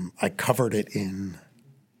 I covered it in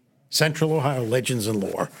Central Ohio Legends and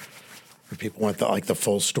Lore, where people want the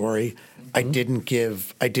full story.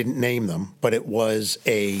 Mm-hmm. I didn't name them, but it was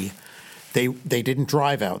they didn't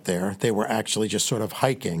drive out there. They were actually just sort of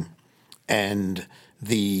hiking, and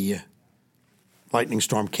the lightning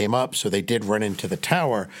storm came up, so they did run into the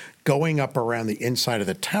tower. Going up around the inside of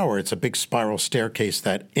the tower, it's a big spiral staircase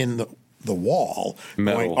that in the wall,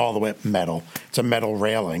 going all the way up, metal. It's a metal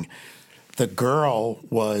railing. The girl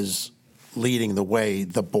was leading the way.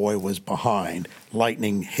 The boy was behind.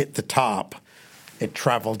 Lightning hit the top. It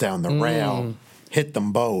traveled down the rail, hit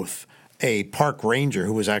them both. A park ranger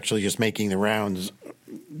who was actually just making the rounds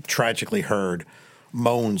tragically heard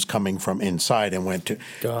moans coming from inside and went to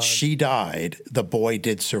God. She died. The boy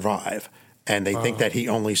did survive, and they think that he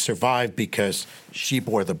only survived because she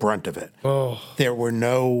bore the brunt of it. There were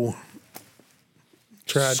no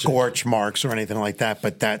scorch marks or anything like that,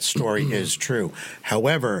 but that story is true.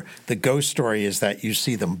 However, the ghost story is that you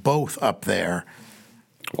see them both up there.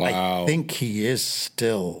 Wow. I think he is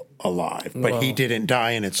still alive, but he didn't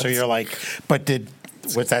die in it. So you're like,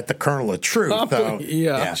 was that the kernel of truth, though?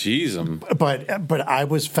 Yeah. Jeez. But I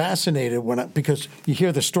was fascinated because you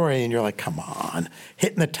hear the story and you're like, come on,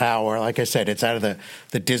 hitting the tower. Like I said, it's out of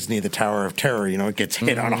the Disney, the Tower of Terror. It gets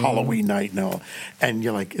hit on a Halloween night. And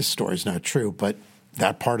you're like, this story's not true. But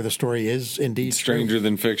that part of the story is indeed stranger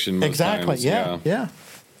than fiction. Most exactly. Times. Yeah.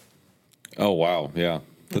 Oh, wow. Yeah.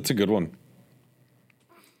 That's a good one.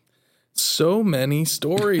 So many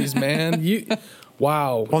stories, man.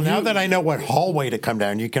 Wow. Well, now that I know what hallway to come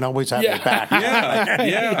down, you can always have it back.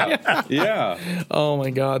 Yeah. Oh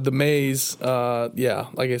my God, the maze.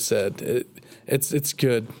 Like I said, it's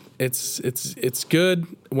good. It's good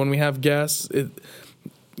when we have guests.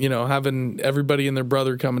 Having everybody and their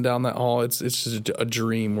brother coming down that hall. It's just a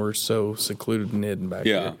dream. We're so secluded and hidden back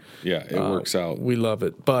here. Yeah. It works out. We love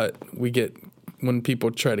it, but when people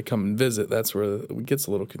try to come and visit, that's where it gets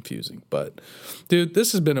a little confusing. But, dude,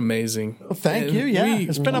 this has been amazing. Well, thank you. Yeah,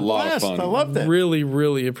 it's been a blast. I loved it. Really,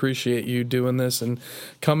 really appreciate you doing this and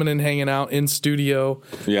coming and hanging out in studio.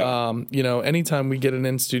 Yeah. Anytime we get an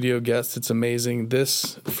in-studio guest, it's amazing.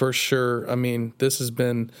 This, for sure, this has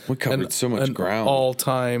been we covered so much ground.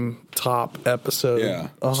 All-time top episode. Yeah.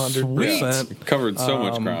 100%. Covered so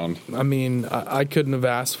much ground. I couldn't have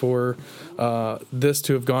asked for this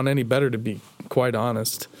to have gone any better, to be quite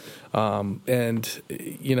honest. We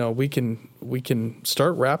can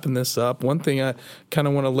start wrapping this up. One thing I kind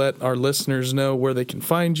of want to let our listeners know where they can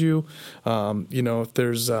find you. If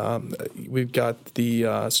there's we've got the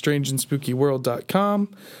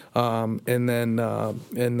strangeandspookyworld.com, and then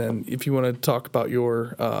if you want to talk about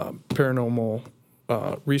your paranormal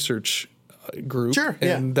research group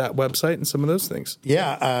and that website and some of those things.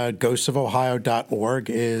 Yeah, ghostofohio.org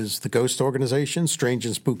is the ghost organization. Strange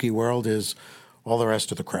and Spooky World is all the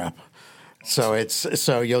rest of the crap. So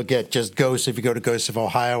you'll get just ghosts if you go to Ghosts of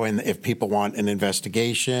Ohio, and if people want an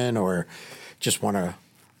investigation or just want to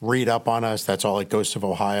read up on us, that's all at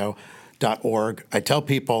ghostofohio.org. I tell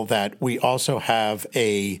people that we also have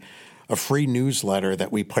a free newsletter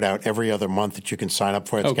that we put out every other month that you can sign up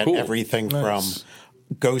for. It's got everything from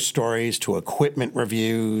ghost stories to equipment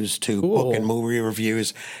reviews to book and movie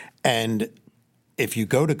reviews. And if you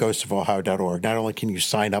go to ghostofohio.org, not only can you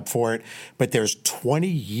sign up for it, but there's 20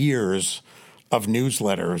 years of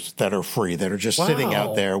newsletters that are free, that are just sitting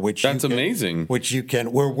out there. That's amazing. Which you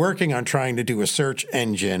can. We're working on trying to do a search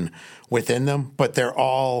engine within them, but they're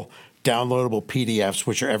all downloadable PDFs,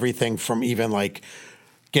 which are everything from even like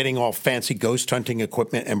getting all fancy ghost hunting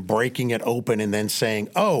equipment and breaking it open and then saying,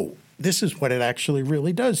 oh, this is what it actually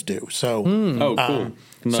really does do. So, cool.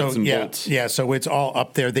 Nuts and bolts. Yeah, so it's all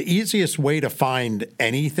up there. The easiest way to find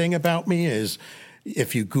anything about me is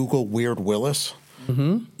if you Google Weird Willis,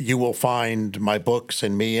 you will find my books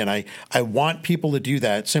and me. And I want people to do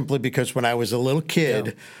that simply because when I was a little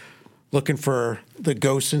kid looking for the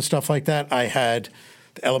ghosts and stuff like that, I had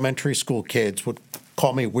the elementary school kids would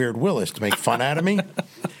call me Weird Willis to make fun out of me.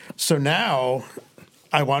 So now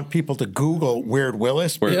I want people to Google Weird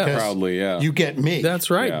Willis because you get me. That's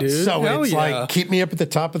right, dude. So it's like, keep me up at the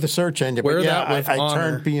top of the search engine. Wear but that with I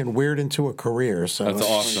turned being weird into a career. So that's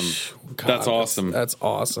awesome. God, that's awesome. That's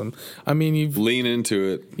awesome. I mean, you've lean into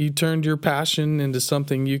it. You turned your passion into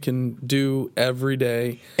something you can do every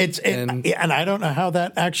day. And I don't know how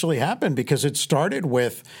that actually happened because it started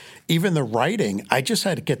with even the writing, I just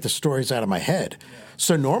had to get the stories out of my head.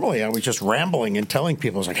 So normally I was just rambling and telling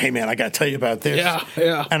people, I was like, hey, man, I got to tell you about this.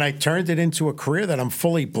 Yeah. And I turned it into a career that I'm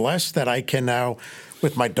fully blessed that I can now,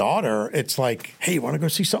 with my daughter, it's like, hey, you want to go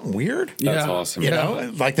see something weird? That's awesome. You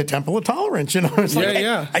know, like the Temple of Tolerance, you know? It's like,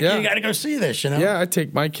 you got to go see this, you know? Yeah, I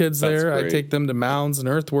take my kids there. I take them to mounds and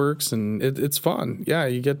earthworks, and it's fun. Yeah,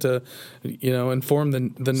 you get to, inform the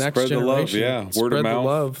next generation. Spread the love, word of mouth. The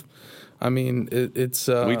love. I mean, it's.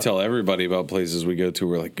 We tell everybody about places we go to.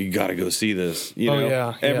 We're like, you got to go see this.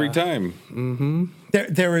 Every time. Mm-hmm.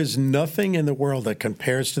 There is nothing in the world that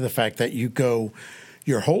compares to the fact that you go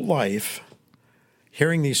your whole life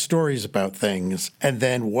hearing these stories about things, and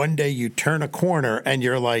then one day you turn a corner and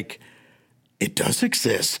you're like, it does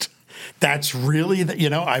exist. That's really,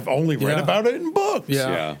 I've only read about it in books.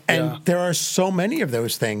 And there are so many of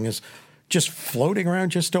those things just floating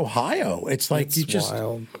around just Ohio. It's like it's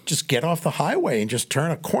just get off the highway and just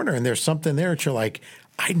turn a corner, and there's something there that you're like,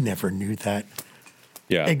 I never knew that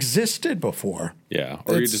existed before. Yeah,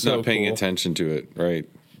 or you're just not paying attention to it, right?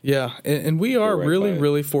 Yeah, and we are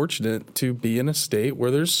really fortunate to be in a state where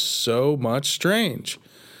there's so much strange.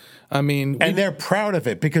 I mean, and they're proud of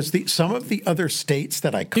it because some of the other states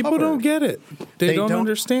that I cover, people don't get it. They don't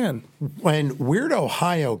understand. When Weird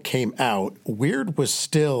Ohio came out, weird was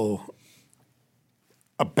still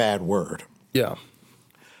a bad word. Yeah.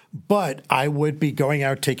 But I would be going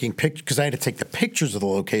out taking pictures because I had to take the pictures of the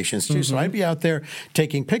locations too. Mm-hmm. So I'd be out there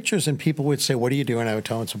taking pictures, and people would say, what are you doing? I would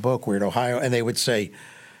tell them it's a book, Weird Ohio. And they would say,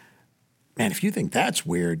 man, if you think that's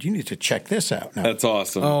weird, you need to check this out. Now, that's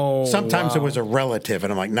awesome. Oh, sometimes it was a relative,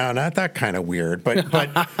 and I'm like, no, not that kind of weird. But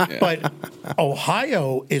but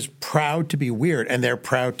Ohio is proud to be weird, and they're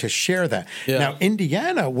proud to share that. Yeah. Now,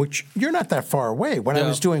 Indiana, which you're not that far away, when I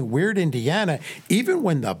was doing Weird Indiana, even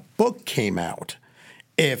when the book came out,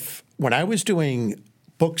 when I was doing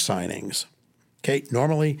book signings, okay,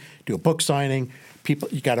 normally do a book signing,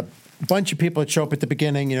 you got a bunch of people that show up at the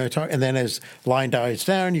beginning, and then as line dies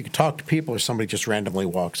down, you can talk to people, or somebody just randomly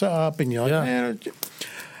walks up, and you're like, man.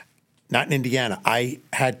 Not in Indiana. I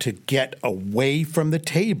had to get away from the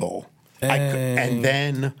table, and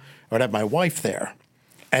then I would have my wife there,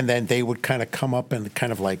 and then they would kind of come up and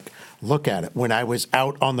kind of like look at it. When I was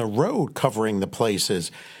out on the road covering the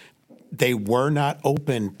places, they were not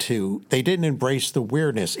open to, they didn't embrace the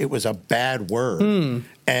weirdness. It was a bad word.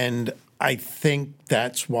 And I think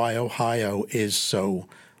that's why Ohio is so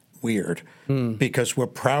weird, because we're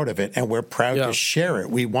proud of it and we're proud to share it.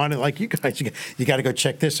 We want it, like you guys, you got to go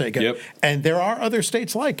check this out. And there are other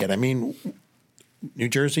states like it. I mean, New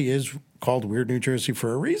Jersey is called Weird New Jersey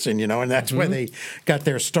for a reason, and that's why they got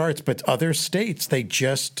their starts. But other states, they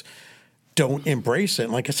just don't embrace it.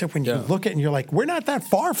 And like I said, when you look at it and you're like, we're not that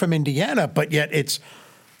far from Indiana, but yet it's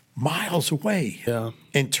miles away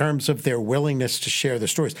in terms of their willingness to share their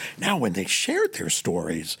stories. Now, when they shared their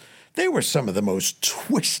stories, they were some of the most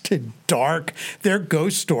twisted, dark. Their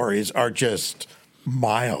ghost stories are just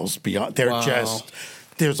miles beyond. They're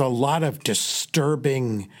there's a lot of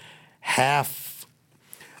disturbing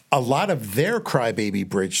a lot of their Crybaby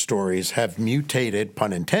Bridge stories have mutated,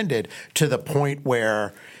 pun intended, to the point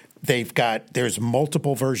where there's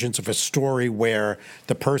multiple versions of a story where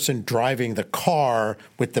the person driving the car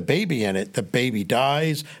with the baby in it, the baby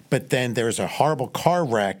dies, but then there's a horrible car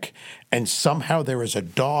wreck, and somehow there is a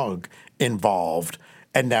dog involved,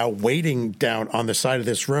 and now waiting down on the side of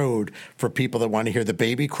this road for people that want to hear the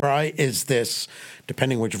baby cry is this,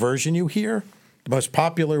 depending which version you hear. The most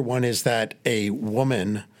popular one is that a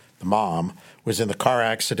woman, the mom, was in the car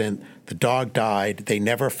accident, the dog died, they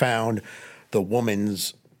never found the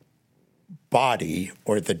woman's body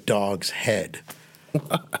or the dog's head.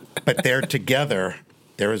 But they're together.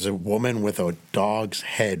 There is a woman with a dog's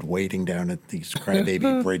head waiting down at these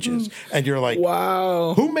Crybaby Bridges. And you're like,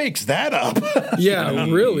 wow, who makes that up? Yeah,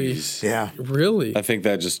 really? Yeah. Really? I think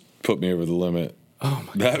that just put me over the limit. Oh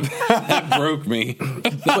my God. That broke me.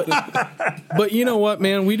 But you know what,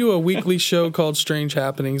 man? We do a weekly show called Strange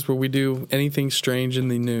Happenings where we do anything strange in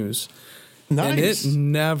the news. Nice. And it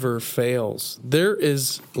never fails. There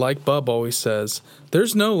is, like Bub always says,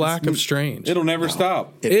 there's no lack of strange. It'll never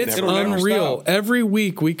stop. It's unreal. Every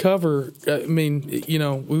week we cover,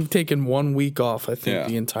 we've taken 1 week off, I think,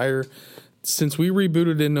 the entire, since we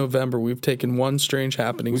rebooted in November, we've taken one Strange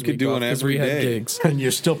Happenings. We could do one every day. Gigs. And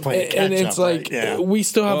you're still playing catch up. And it's like, we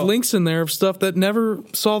still have links in there of stuff that never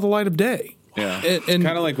saw the light of day. Yeah, and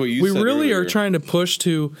kind of like what you said. We really earlier. are trying to push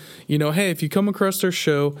to, hey, if you come across our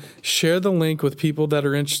show, share the link with people that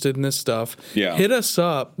are interested in this stuff. Yeah. Hit us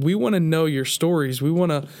up. We want to know your stories. We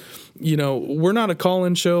want to, we're not a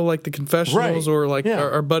call-in show like the Confessionals or like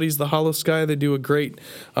our buddies, the Hollow Sky. They do a great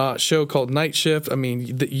show called Night Shift. I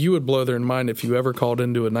mean, you would blow their mind if you ever called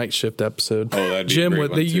into a Night Shift episode. Oh, that'd be Jim, a great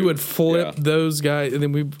one too. You would flip those guys. And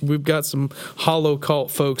then we've got some Hollow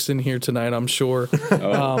Cult folks in here tonight, I'm sure.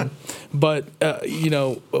 But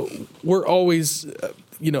we're always.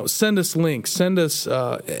 Send us links, send us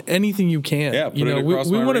anything you can. Yeah, we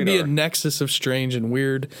want to be a nexus of strange and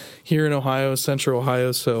weird here in Ohio, Central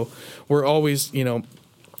Ohio. So we're always,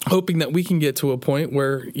 hoping that we can get to a point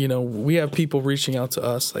where, we have people reaching out to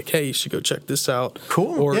us like, hey, you should go check this out.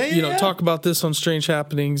 Cool. Or, talk about this on Strange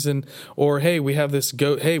Happenings or, hey, we have this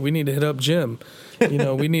hey, we need to hit up Jim.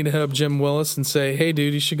 We need to hit up Jim Willis and say, hey,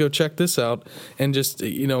 dude, you should go check this out. And just,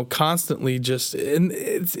 constantly and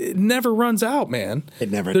it never runs out, man.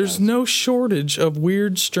 It never There's does. no shortage of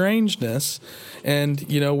weird strangeness. And,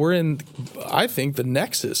 we're in, I think, the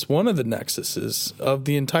nexus, one of the nexuses of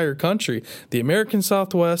the entire country. The American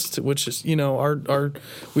Southwest, which is,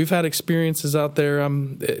 we've had experiences out there.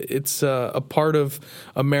 It's a part of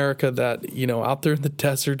America that, out there in the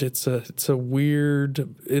desert, it's a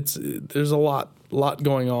weird, there's a lot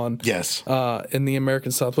going on. Yes. In the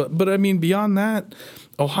American Southwest. But I mean, beyond that,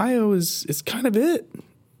 Ohio is kind of it.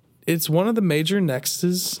 It's one of the major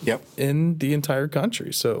nexuses in the entire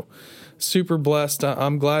country. So super blessed.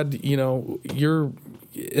 I'm glad, you're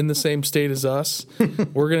in the same state as us.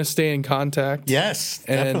 We're going to stay in contact. Yes,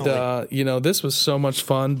 definitely. And, this was so much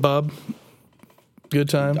fun, Bub. Good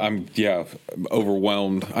time. I'm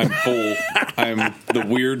overwhelmed. I'm full. The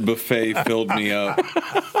weird buffet filled me up.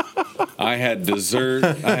 I had dessert.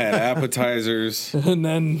 I had appetizers. And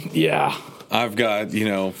then, I've got,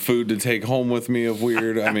 food to take home with me of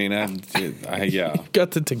weird. I mean,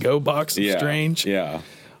 Got the to-go box of strange. Yeah.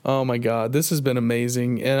 Oh my God, this has been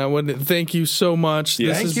amazing, and I want to thank you so much. Yeah,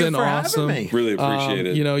 this has been awesome. Really appreciate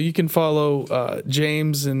it. You can follow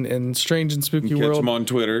James and Strange and Spooky World. Catch him on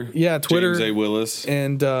Twitter. Yeah, Twitter. James A. Willis.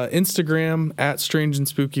 And Instagram at Strange and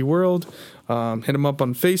Spooky World. Hit him up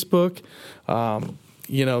on Facebook.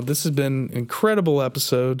 This has been an incredible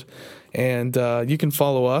episode. And you can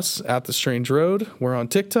follow us at The Strange Road. We're on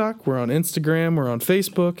TikTok. We're on Instagram. We're on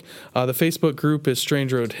Facebook. The Facebook group is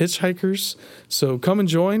Strange Road Hitchhikers. So come and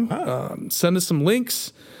join. Send us some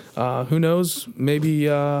links. Who knows? Maybe,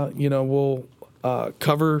 we'll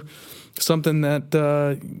cover something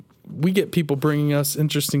that we get people bringing us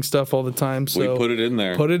interesting stuff all the time. So we put it in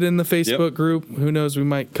there. Put it in the Facebook group. Who knows? We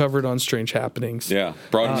might cover it on Strange Happenings. Yeah.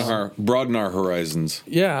 Broaden our horizons.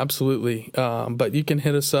 Yeah, absolutely. But you can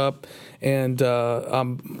hit us up. And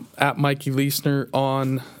I'm at Mikey Leisner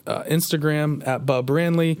on Instagram, at Bub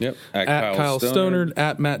Ranley, at Kyle Stonard,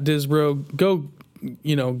 at Matt Disbro.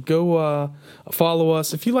 Go follow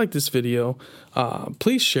us. If you like this video,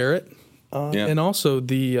 please share it. And also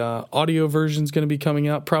the audio version is going to be coming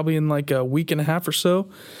out probably in like a week and a half or so.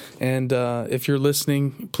 And if you're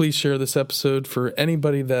listening, please share this episode for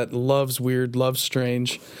anybody that loves weird, loves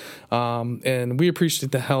strange. And we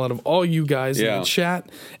appreciate the hell out of all you guys in the chat.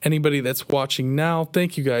 Anybody that's watching now,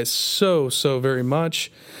 thank you guys so very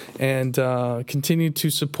much. And continue to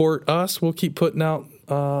support us. We'll keep putting out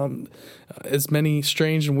as many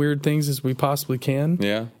strange and weird things as we possibly can.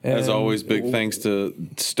 Yeah. As always, big thanks to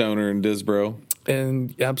Stoner and Disbro.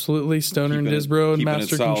 And absolutely, Stoner and Disbro and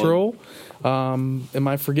Master Control. Am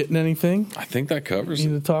I forgetting anything? I think that covers it.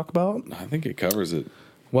 Need to talk about? I think it covers it.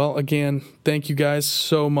 Well, again, thank you guys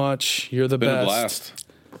so much. You're the best. Been a blast.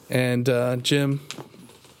 And Jim,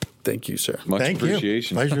 thank you, sir. Much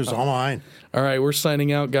appreciation. Pleasure's all mine. All right, we're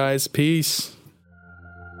signing out, guys. Peace.